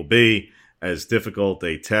McKee will be, as difficult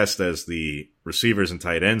a test as the receivers and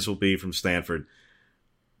tight ends will be from Stanford,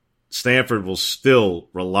 Stanford will still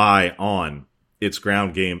rely on its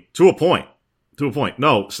ground game to a point. To a point.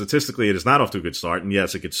 No, statistically, it is not off to a good start. And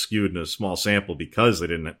yes, it gets skewed in a small sample because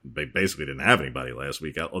they basically didn't have anybody last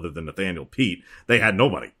week other than Nathaniel Pete. They had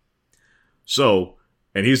nobody. So,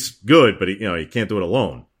 and he's good, but he can't do it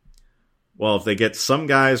alone. Well, if they get some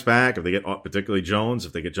guys back, if they get particularly Jones,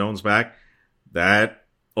 if they get Jones back, that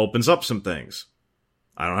opens up some things.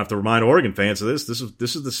 I don't have to remind Oregon fans of this. This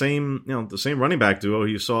is the same, the same running back duo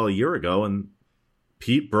you saw a year ago, and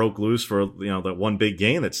Pete broke loose for, that one big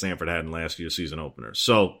game that Stanford had in last year's season opener.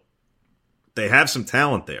 So they have some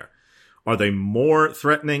talent there. Are they more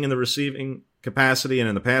threatening in the receiving capacity and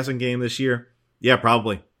in the passing game this year? Yeah,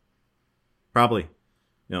 probably. Probably.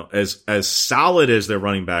 As solid as their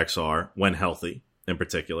running backs are when healthy, in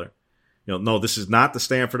particular. No, this is not the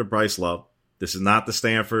Stanford of Bryce Love. This is not the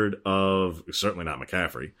Stanford of, certainly not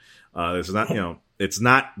McCaffrey. This is not, it's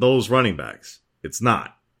not those running backs. It's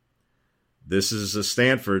not. This is a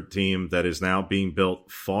Stanford team that is now being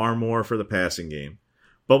built far more for the passing game,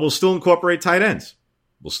 but will still incorporate tight ends.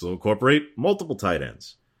 We'll still incorporate multiple tight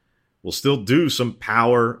ends. We'll still do some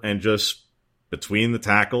power and just between the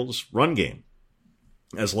tackles run game,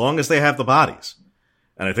 as long as they have the bodies.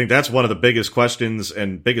 And I think that's one of the biggest questions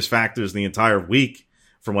and biggest factors in the entire week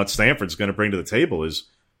from what Stanford's going to bring to the table is,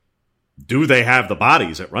 do they have the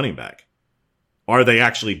bodies at running back? Are they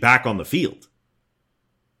actually back on the field?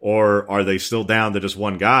 Or are they still down to just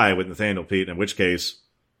one guy with Nathaniel Pete, in which case,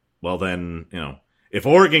 well then, if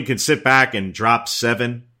Oregon can sit back and drop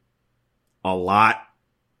 7 a lot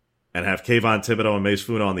and have Kayvon Thibodeau and Mace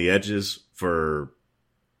Funa on the edges for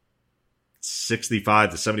 65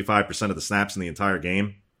 to 75% of the snaps in the entire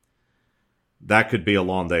game, that could be a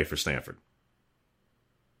long day for Stanford.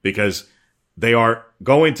 Because they are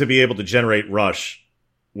going to be able to generate rush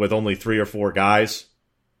with only 3 or 4 guys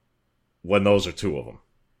when those are 2 of them.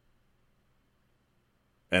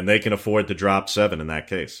 And they can afford to drop 7 in that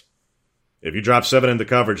case. If you drop 7 into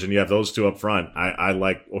coverage and you have those 2 up front, I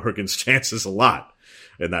like Oregon's chances a lot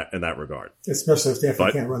in that regard. Especially if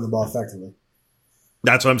Stanford can't run the ball effectively.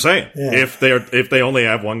 That's what I'm saying. Yeah. If they only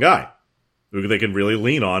have one guy who they can really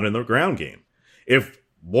lean on in the ground game. If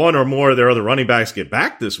one or more of their other running backs get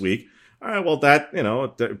back this week, all right, well, that,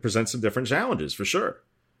 it presents some different challenges for sure.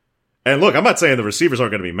 And look, I'm not saying the receivers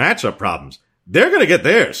aren't going to be matchup problems. They're going to get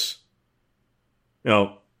theirs.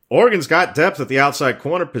 Oregon's got depth at the outside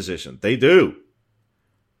corner position. They do.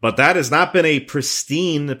 But that has not been a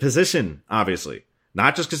pristine position, obviously.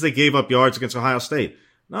 Not just because they gave up yards against Ohio State.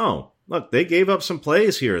 No. Look, they gave up some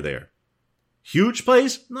plays here or there. Huge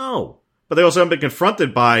plays? No. But they also haven't been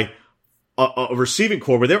confronted by a receiving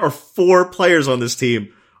core where there are 4 players on this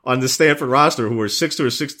team, on the Stanford roster, who are 6'2" or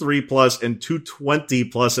 6'3" plus and 220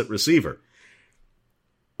 plus at receiver.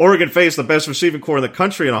 Oregon faced the best receiving core in the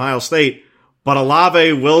country in Ohio State, but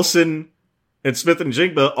Olave, Wilson, and Smith and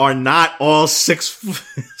Jigba are not all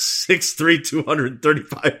 6'3",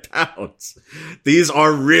 235 pounds. These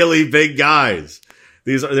are really big guys.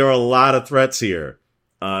 There are a lot of threats here.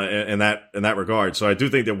 in that regard. So I do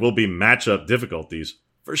think there will be matchup difficulties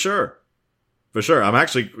for sure. For sure. I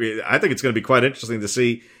think it's going to be quite interesting to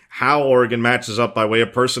see how Oregon matches up by way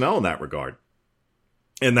of personnel in that regard.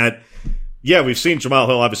 In that, yeah, we've seen Jamal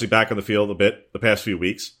Hill obviously back on the field a bit the past few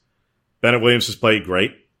weeks. Bennett Williams has played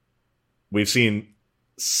great. We've seen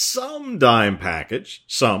some dime package,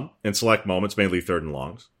 some in select moments, mainly third and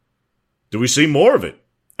longs. Do we see more of it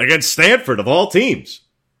against Stanford of all teams?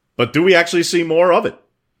 But do we actually see more of it?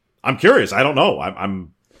 I'm curious. I don't know.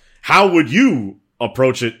 I'm. How would you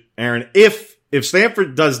approach it, Aaron, if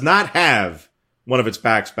Stanford does not have one of its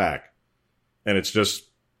backs back, and it's just,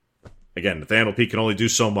 again, Nathaniel Peake can only do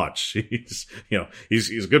so much. He's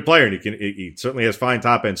a good player, and he certainly has fine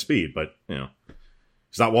top end speed, but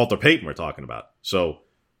he's not Walter Payton we're talking about. So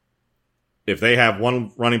if they have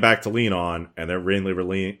one running back to lean on, and they're mainly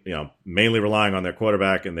relying on their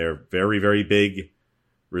quarterback and their very, very big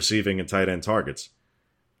receiving and tight end targets,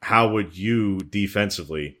 how would you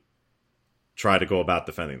defensively try to go about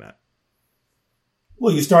defending that?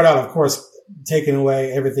 Well, you start out, of course, taking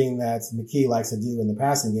away everything that McKee likes to do in the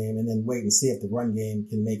passing game, and then wait and see if the run game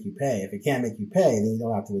can make you pay. If it can't make you pay, then you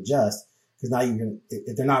don't have to adjust, because now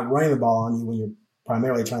if they're not running the ball on you when you're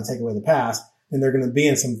primarily trying to take away the pass, then they're going to be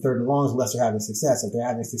in some third and longs unless they're having success. If they're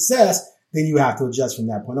having success, then you have to adjust from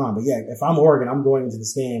that point on. But yeah, if I'm Oregon, I'm going into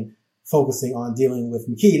this game focusing on dealing with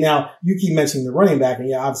McKee. Now, you keep mentioning the running back, and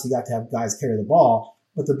yeah, obviously you got to have guys carry the ball,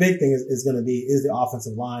 but the big thing is going to be, is the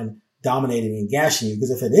offensive line dominating and gashing you?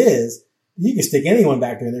 Because if it is, you can stick anyone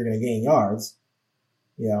back there and they're going to gain yards.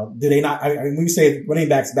 Do they not? I mean, when you say running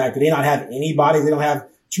backs back, do they not have anybody? They don't have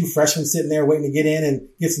true freshmen sitting there waiting to get in and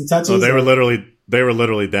get some touches. So they were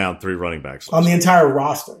literally down 3 running backs on the entire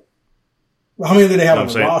roster. Well, how many do they have on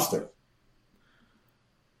the roster?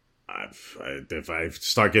 If I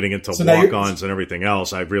start getting into walk-ons and everything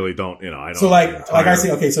else, I really don't. I don't. So like I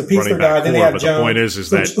see. Okay, so Pete's their guy. Then they have Jones. The point is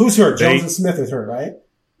that who's hurt? Jones and Smith is hurt, right?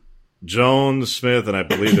 Jones, Smith, and I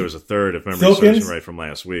believe there was a third, if memory serves me right, from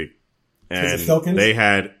last week. And they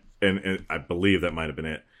had, and I believe that might have been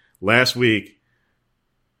it. Last week,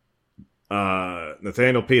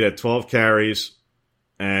 Nathaniel Peake had 12 carries,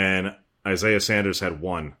 and Isaiah Sanders had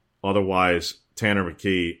 1. Otherwise, Tanner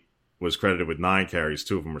McKee was credited with 9 carries.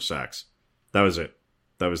 2 of them were sacks. That was it.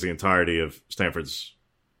 That was the entirety of Stanford's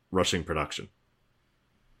rushing production.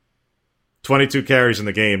 22 carries in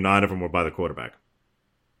the game, 9 of them were by the quarterback.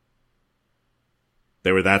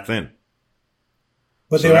 They were that thin.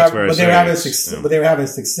 But they were having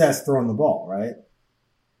success throwing the ball, right?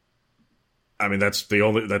 I mean, that's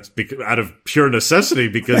out of pure necessity,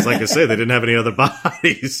 because, like I say, they didn't have any other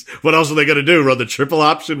bodies. What else are they going to do? Run the triple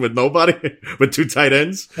option with nobody, with 2 tight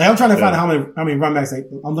ends? And I'm trying to find how many run backs.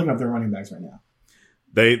 I'm looking up their running backs right now.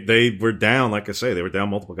 They were down, like I say, they were down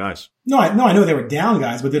multiple guys. No, I know they were down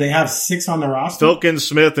guys, but do they have 6 on the roster? Filkins,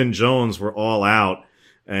 Smith, and Jones were all out,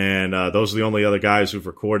 and those are the only other guys who've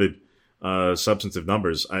recorded substantive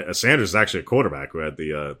numbers. Sanders is actually a quarterback who had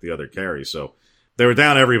the other carry, so they were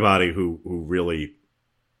down everybody who really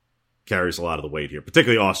carries a lot of the weight here,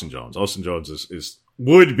 particularly Austin Jones. Austin Jones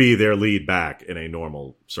would be their lead back in a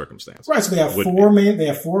normal circumstance. Right, so they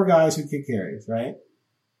have 4 guys who kick carries, right?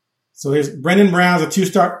 So here's Brendan Brown's a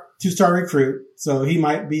two-star recruit, so he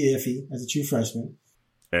might be iffy as a true freshman.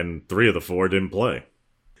 And 3 of the 4 didn't play.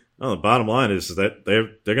 Well, the bottom line is that they're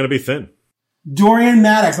going to be thin. Dorian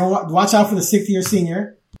Maddox, watch out for the 6th-year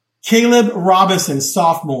senior. Caleb Robinson,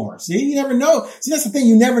 sophomore. See, you never know. See, that's the thing.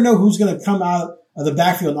 You never know who's going to come out of the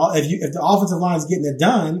backfield. If the offensive line is getting it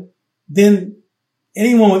done, then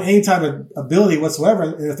anyone with any type of ability whatsoever,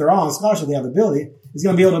 and if they're all on scholarship, they have ability, is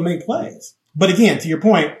going to be able to make plays. But again, to your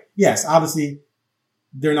point, yes, obviously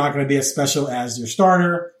they're not going to be as special as your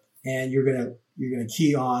starter, and you're going to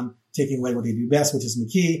key on taking away what they do best, which is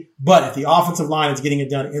McKee. But if the offensive line is getting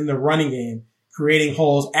it done in the running game, creating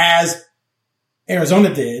holes as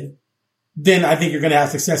Arizona did, then I think you're going to have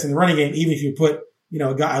success in the running game, even if you put,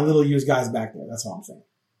 a little used guys back there. That's all I'm saying.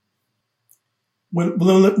 When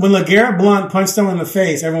LeGarrette Blount punched someone in the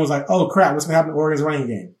face, everyone was like, oh crap, what's going to happen to Oregon's running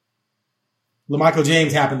game? LaMichael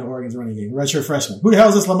James happened to Oregon's running game. Redshirt freshman. Who the hell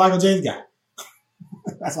is this LaMichael James guy?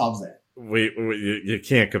 That's all I'm saying. You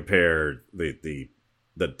can't compare the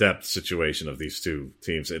depth situation of these two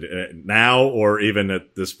teams now, or even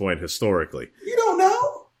at this point historically. You don't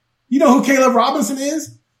know? You know who Caleb Robinson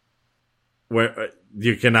is? Where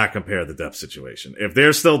you cannot compare the depth situation. If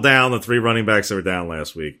they're still down, the 3 running backs that were down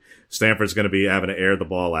last week, Stanford's going to be having to air the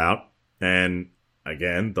ball out, and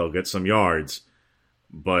again, they'll get some yards.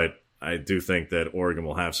 But I do think that Oregon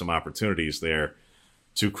will have some opportunities there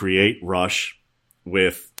to create rush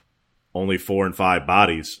with only 4 and 5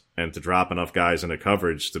 bodies and to drop enough guys into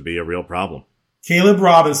coverage to be a real problem. Caleb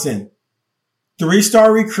Robinson,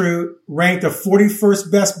 3-star recruit, ranked the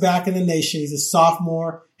 41st best back in the nation. He's a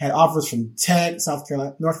sophomore, had offers from Tech, South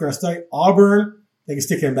Carolina, North Carolina State, Auburn. They can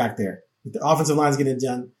stick him back there. If the offensive line's getting it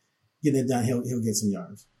done, he'll get some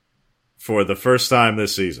yards. For the first time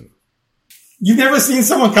this season. You've never seen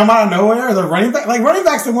someone come out of nowhere? The running back, like running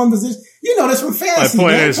back's the one position. You know this from fantasy. My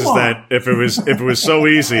point is that if it was so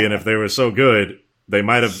easy and if they were so good, they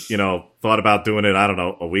might have, thought about doing it, I don't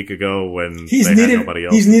know, a week ago when had nobody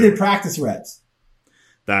else. He's needed practice reps.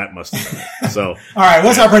 That must have been it. So, all right,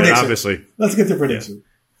 what's our prediction? Obviously, let's get the prediction.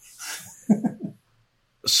 Yeah.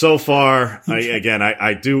 So far,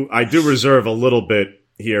 I do reserve a little bit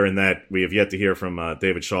here in that we have yet to hear from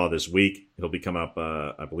David Shaw this week. He'll be coming up,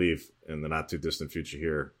 I believe, in the not too distant future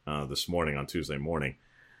here this morning on Tuesday morning.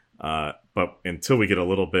 But until we get a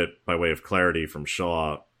little bit by way of clarity from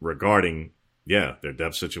Shaw regarding, their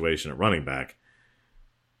depth situation at running back,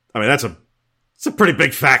 I mean, it's a pretty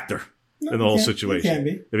big factor in the whole situation. It can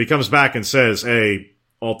be. If he comes back and says, hey,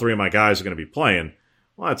 all 3 of my guys are going to be playing,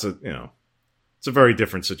 well, it's a very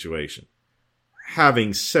different situation.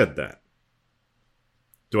 Having said that,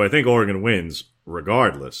 do I think Oregon wins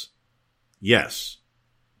regardless? Yes.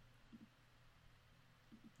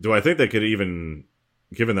 Do I think they could even,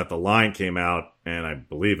 given that the line came out and I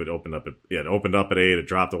believe it opened up at 8, it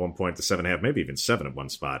dropped at one point to 7.5, maybe even 7 at one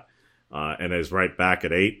spot, and is right back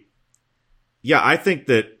at 8. Yeah, I think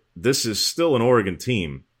that this is still an Oregon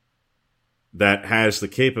team that has the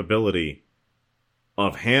capability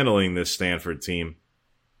of handling this Stanford team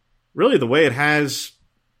really the way it has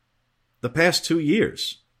the past 2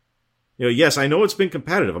 years. Yes, I know it's been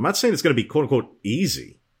competitive. I'm not saying it's going to be quote unquote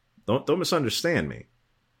easy. Don't misunderstand me.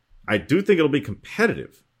 I do think it'll be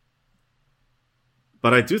competitive.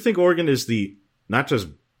 But I do think Oregon is the not just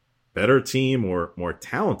better team or more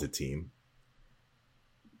talented team.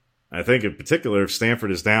 I think in particular, if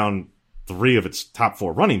Stanford is down 3 of its top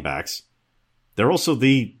 4 running backs, they're also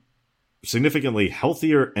the significantly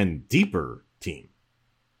healthier and deeper team.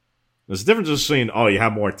 There's a difference between saying, you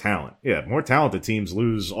have more talent. Yeah, more talented teams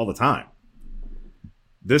lose all the time.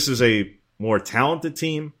 This is a more talented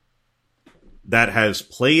team that has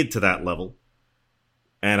played to that level.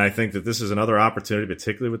 And I think that this is another opportunity,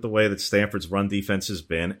 particularly with the way that Stanford's run defense has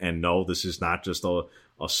been. And no, this is not just a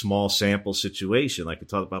small sample situation like we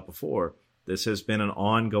talked about before. This has been an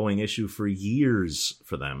ongoing issue for years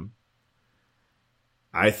for them.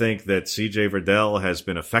 I think that C.J. Verdell has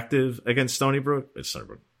been effective against Stony Brook.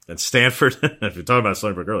 And Stanford, if you're talking about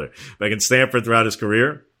Stony Brook earlier, but against Stanford throughout his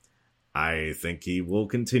career, I think he will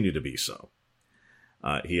continue to be so.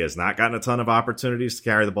 He has not gotten a ton of opportunities to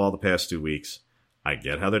carry the ball the past 2 weeks. I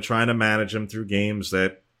get how they're trying to manage him through games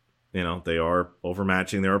that, they are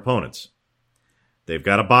overmatching their opponents. They've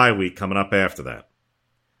got a bye week coming up after that.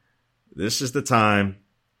 This is the time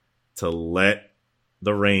to let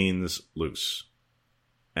the reins loose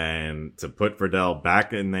and to put Verdell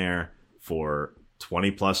back in there for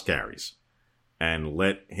 20-plus carries and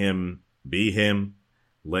let him be him.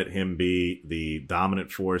 Let him be the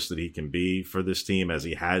dominant force that he can be for this team as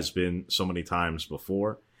he has been so many times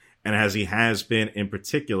before and as he has been in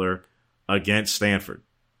particular against Stanford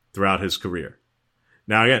throughout his career.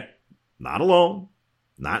 Now, again, not alone,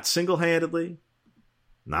 not single-handedly,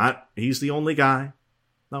 not he's the only guy.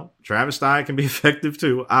 No, Travis Dye can be effective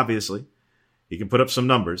too, obviously. He can put up some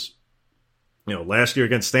numbers. Last year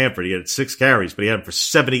against Stanford, he had 6 carries, but he had him for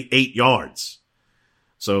 78 yards.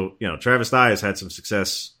 So, Travis Dye has had some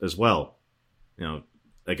success as well,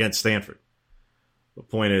 against Stanford. The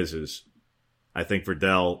point is I think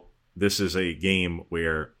Verdell, this is a game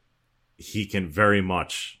where he can very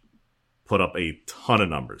much put up a ton of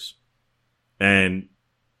numbers. And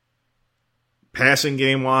passing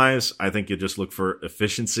game-wise, I think you just look for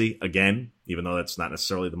efficiency again, even though that's not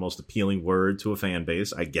necessarily the most appealing word to a fan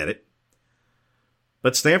base. I get it.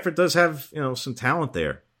 But Stanford does have, some talent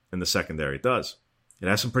there in the secondary. It does. It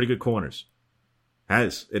has some pretty good corners.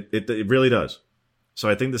 It really does. So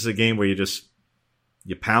I think this is a game where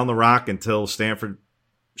you pound the rock until Stanford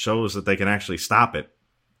shows that they can actually stop it.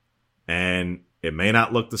 And it may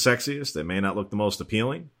not look the sexiest. It may not look the most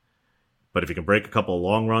appealing. But if you can break a couple of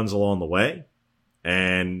long runs along the way,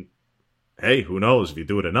 and hey, who knows, if you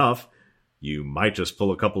do it enough, you might just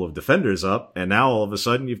pull a couple of defenders up, and now all of a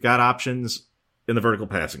sudden you've got options in the vertical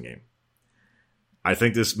passing game. I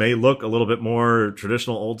think this may look a little bit more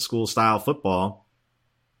traditional old school style football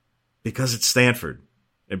because it's Stanford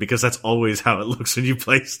and because that's always how it looks when you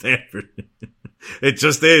play Stanford. It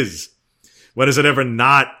just is. When is it ever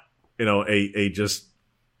not, a just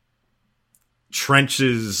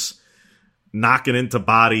trenches, knocking into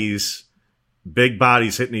bodies, big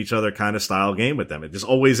bodies hitting each other kind of style game with them. It just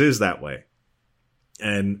always is that way.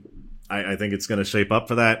 And I think it's going to shape up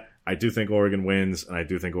for that. I do think Oregon wins, and I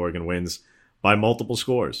do think Oregon wins by multiple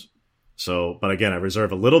scores. So, but again, I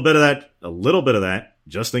reserve a little bit of that,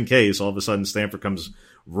 just in case all of a sudden Stanford comes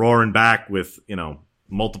roaring back with,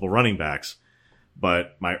 multiple running backs.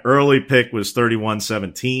 But my early pick was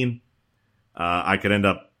 31-17. I could end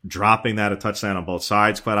up dropping that a touchdown on both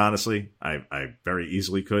sides, quite honestly. I very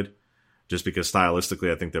easily could, just because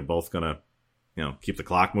stylistically I think they're both going to, keep the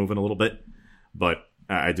clock moving a little bit. But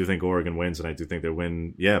I do think Oregon wins, and I do think they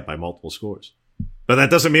win, by multiple scores. But that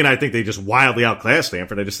doesn't mean I think they just wildly outclass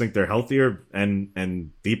Stanford. I just think they're healthier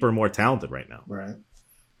and deeper, more talented right now. Right.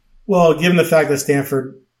 Well, given the fact that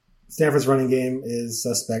Stanford's running game is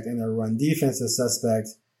suspect and their run defense is suspect,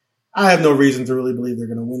 I have no reason to really believe they're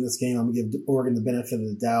going to win this game. I'm going to give Oregon the benefit of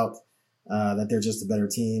the doubt that they're just a better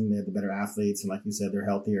team. They have the better athletes, and like you said, they're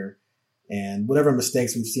healthier. And whatever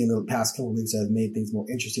mistakes we've seen in the past couple of weeks have made things more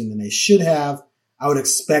interesting than they should have, I would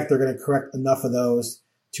expect they're going to correct enough of those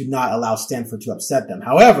to not allow Stanford to upset them.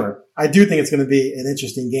 However, I do think it's going to be an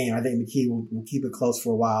interesting game. I think McKee will keep it close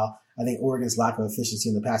for a while. I think Oregon's lack of efficiency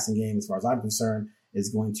in the passing game, as far as I'm concerned, is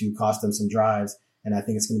going to cost them some drives. And I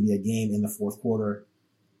think it's going to be a game in the fourth quarter.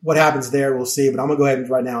 What happens there, we'll see. But I'm going to go ahead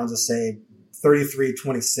right now and just say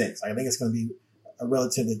 33-26. I think it's going to be a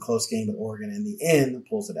relatively close game, but Oregon in the end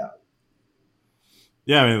pulls it out.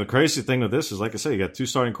 Yeah, I mean, the crazy thing with this is, like I said, you got two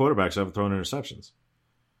starting quarterbacks that have thrown interceptions.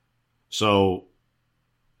 So,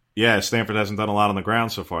 yeah, Stanford hasn't done a lot on the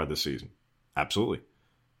ground so far this season. Absolutely.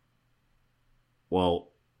 Well,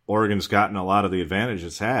 Oregon's gotten a lot of the advantage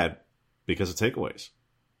it's had because of takeaways.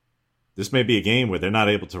 This may be a game where they're not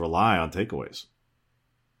able to rely on takeaways.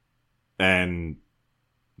 And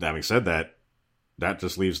having said that, that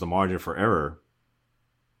just leaves the margin for error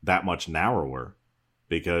that much narrower,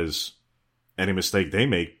 because any mistake they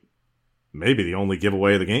make may be the only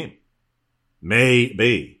giveaway of the game. May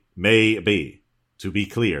be. To be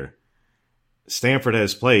clear, Stanford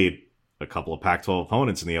has played a couple of Pac-12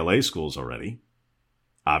 opponents in the LA schools already,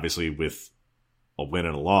 obviously with a win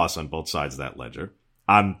and a loss on both sides of that ledger.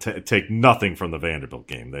 Take nothing from the Vanderbilt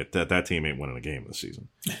game. That team ain't winning a game this season.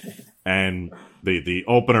 And the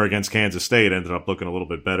opener against Kansas State ended up looking a little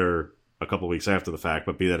bit better a couple of weeks after the fact,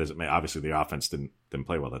 but be that as it may, obviously the offense didn't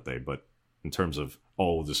play well that day. But in terms of,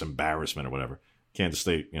 this embarrassment or whatever, Kansas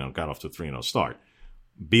State, got off to a 3-0 start.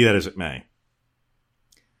 Be that as it may,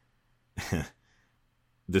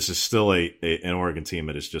 this is still an Oregon team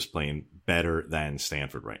that is just playing better than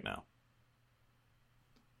Stanford right now.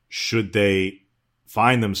 Should they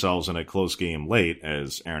find themselves in a close game late,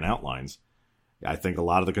 as Aaron outlines, I think a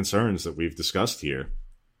lot of the concerns that we've discussed here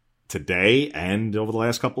today and over the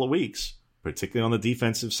last couple of weeks, particularly on the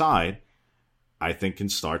defensive side, I think can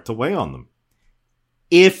start to weigh on them.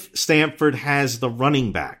 If Stanford has the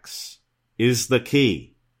running backs is the key.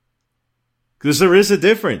 Because there is a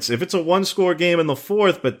difference. If it's a one-score game in the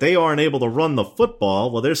fourth, but they aren't able to run the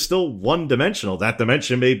football, well, they're still one-dimensional. That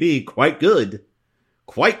dimension may be quite good.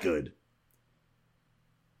 Quite good.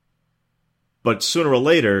 But sooner or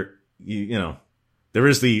later, you know, there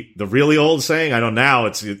is the really old saying. I know now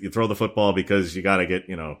it's you throw the football because you got to get,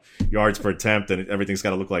 yards per attempt and everything's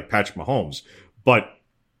got to look like Patrick Mahomes. But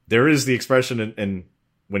there is the expression, and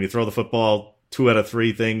when you throw the football, 2 out of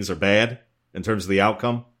 3 things are bad in terms of the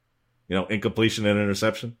outcome. Incompletion and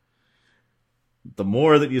interception. The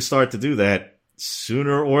more that you start to do that,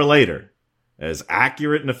 sooner or later, as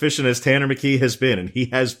accurate and efficient as Tanner McKee has been, and he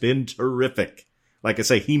has been terrific. Like I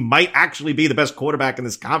say, he might actually be the best quarterback in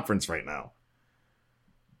this conference right now.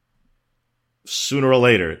 Sooner or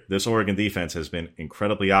later, this Oregon defense has been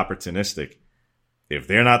incredibly opportunistic. If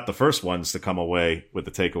they're not the first ones to come away with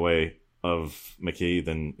the takeaway of McKee,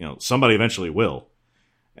 then somebody eventually will.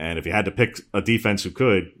 And if you had to pick a defense who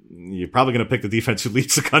could, you're probably going to pick the defense who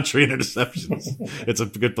leads the country in interceptions. It's a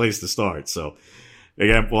good place to start. So,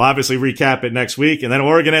 again, we'll obviously recap it next week. And then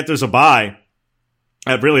Oregon enters a bye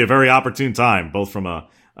at really a very opportune time, both from a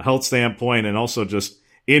health standpoint and also just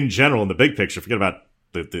in general in the big picture. Forget about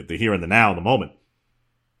the here and the now, the moment.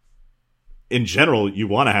 In general, you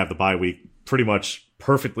want to have the bye week pretty much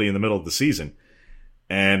perfectly in the middle of the season.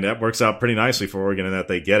 And that works out pretty nicely for Oregon in that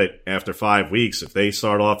they get it after 5 weeks. If they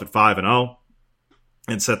start off at 5-0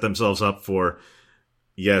 and set themselves up for,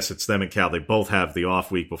 yes, it's them and Cal. They both have the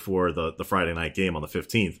off week before the Friday night game on the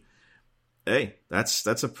 15th. Hey, that's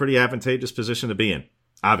a pretty advantageous position to be in,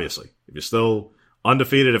 obviously. If you're still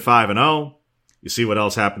undefeated at 5-0, you see what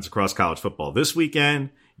else happens across college football. This weekend,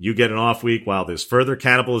 you get an off week while there's further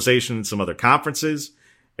cannibalization in some other conferences,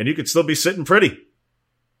 and you could still be sitting pretty.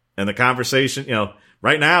 And the conversation,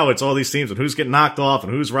 right now it's all these teams and who's getting knocked off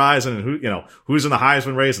and who's rising and who's in the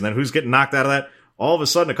Heisman race and then who's getting knocked out of that. All of a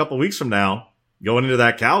sudden, a couple of weeks from now, going into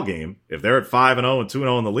that Cal game, if they're at 5-0 and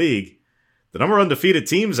 2-0 in the league, the number of undefeated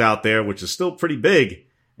teams out there, which is still pretty big,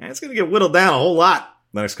 and it's going to get whittled down a whole lot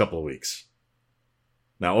the next couple of weeks.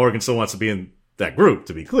 Now, Oregon still wants to be in that group,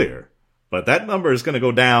 to be clear, but that number is going to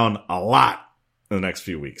go down a lot in the next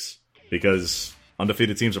few weeks because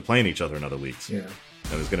undefeated teams are playing each other in other leagues. Yeah.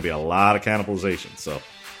 And there's going to be a lot of cannibalization. So,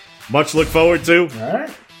 much to look forward to. All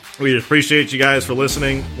right. We appreciate you guys for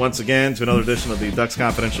listening once again to another edition of the Ducks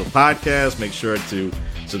Confidential podcast. Make sure to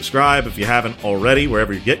subscribe if you haven't already,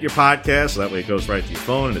 wherever you get your podcast, so that way it goes right to your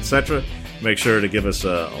phone and etc. Make sure to give us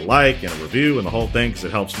a like and a review and the whole thing because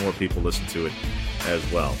it helps more people listen to it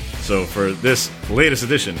as well. So for this latest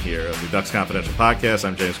edition here of the Ducks Confidential podcast,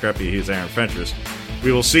 I'm James Crepey. He's Aaron Fentress.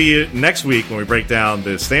 We will see you next week when we break down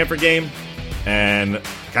the Stanford game and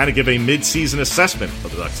kind of give a mid-season assessment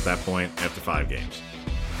of the Ducks at that point after 5 games.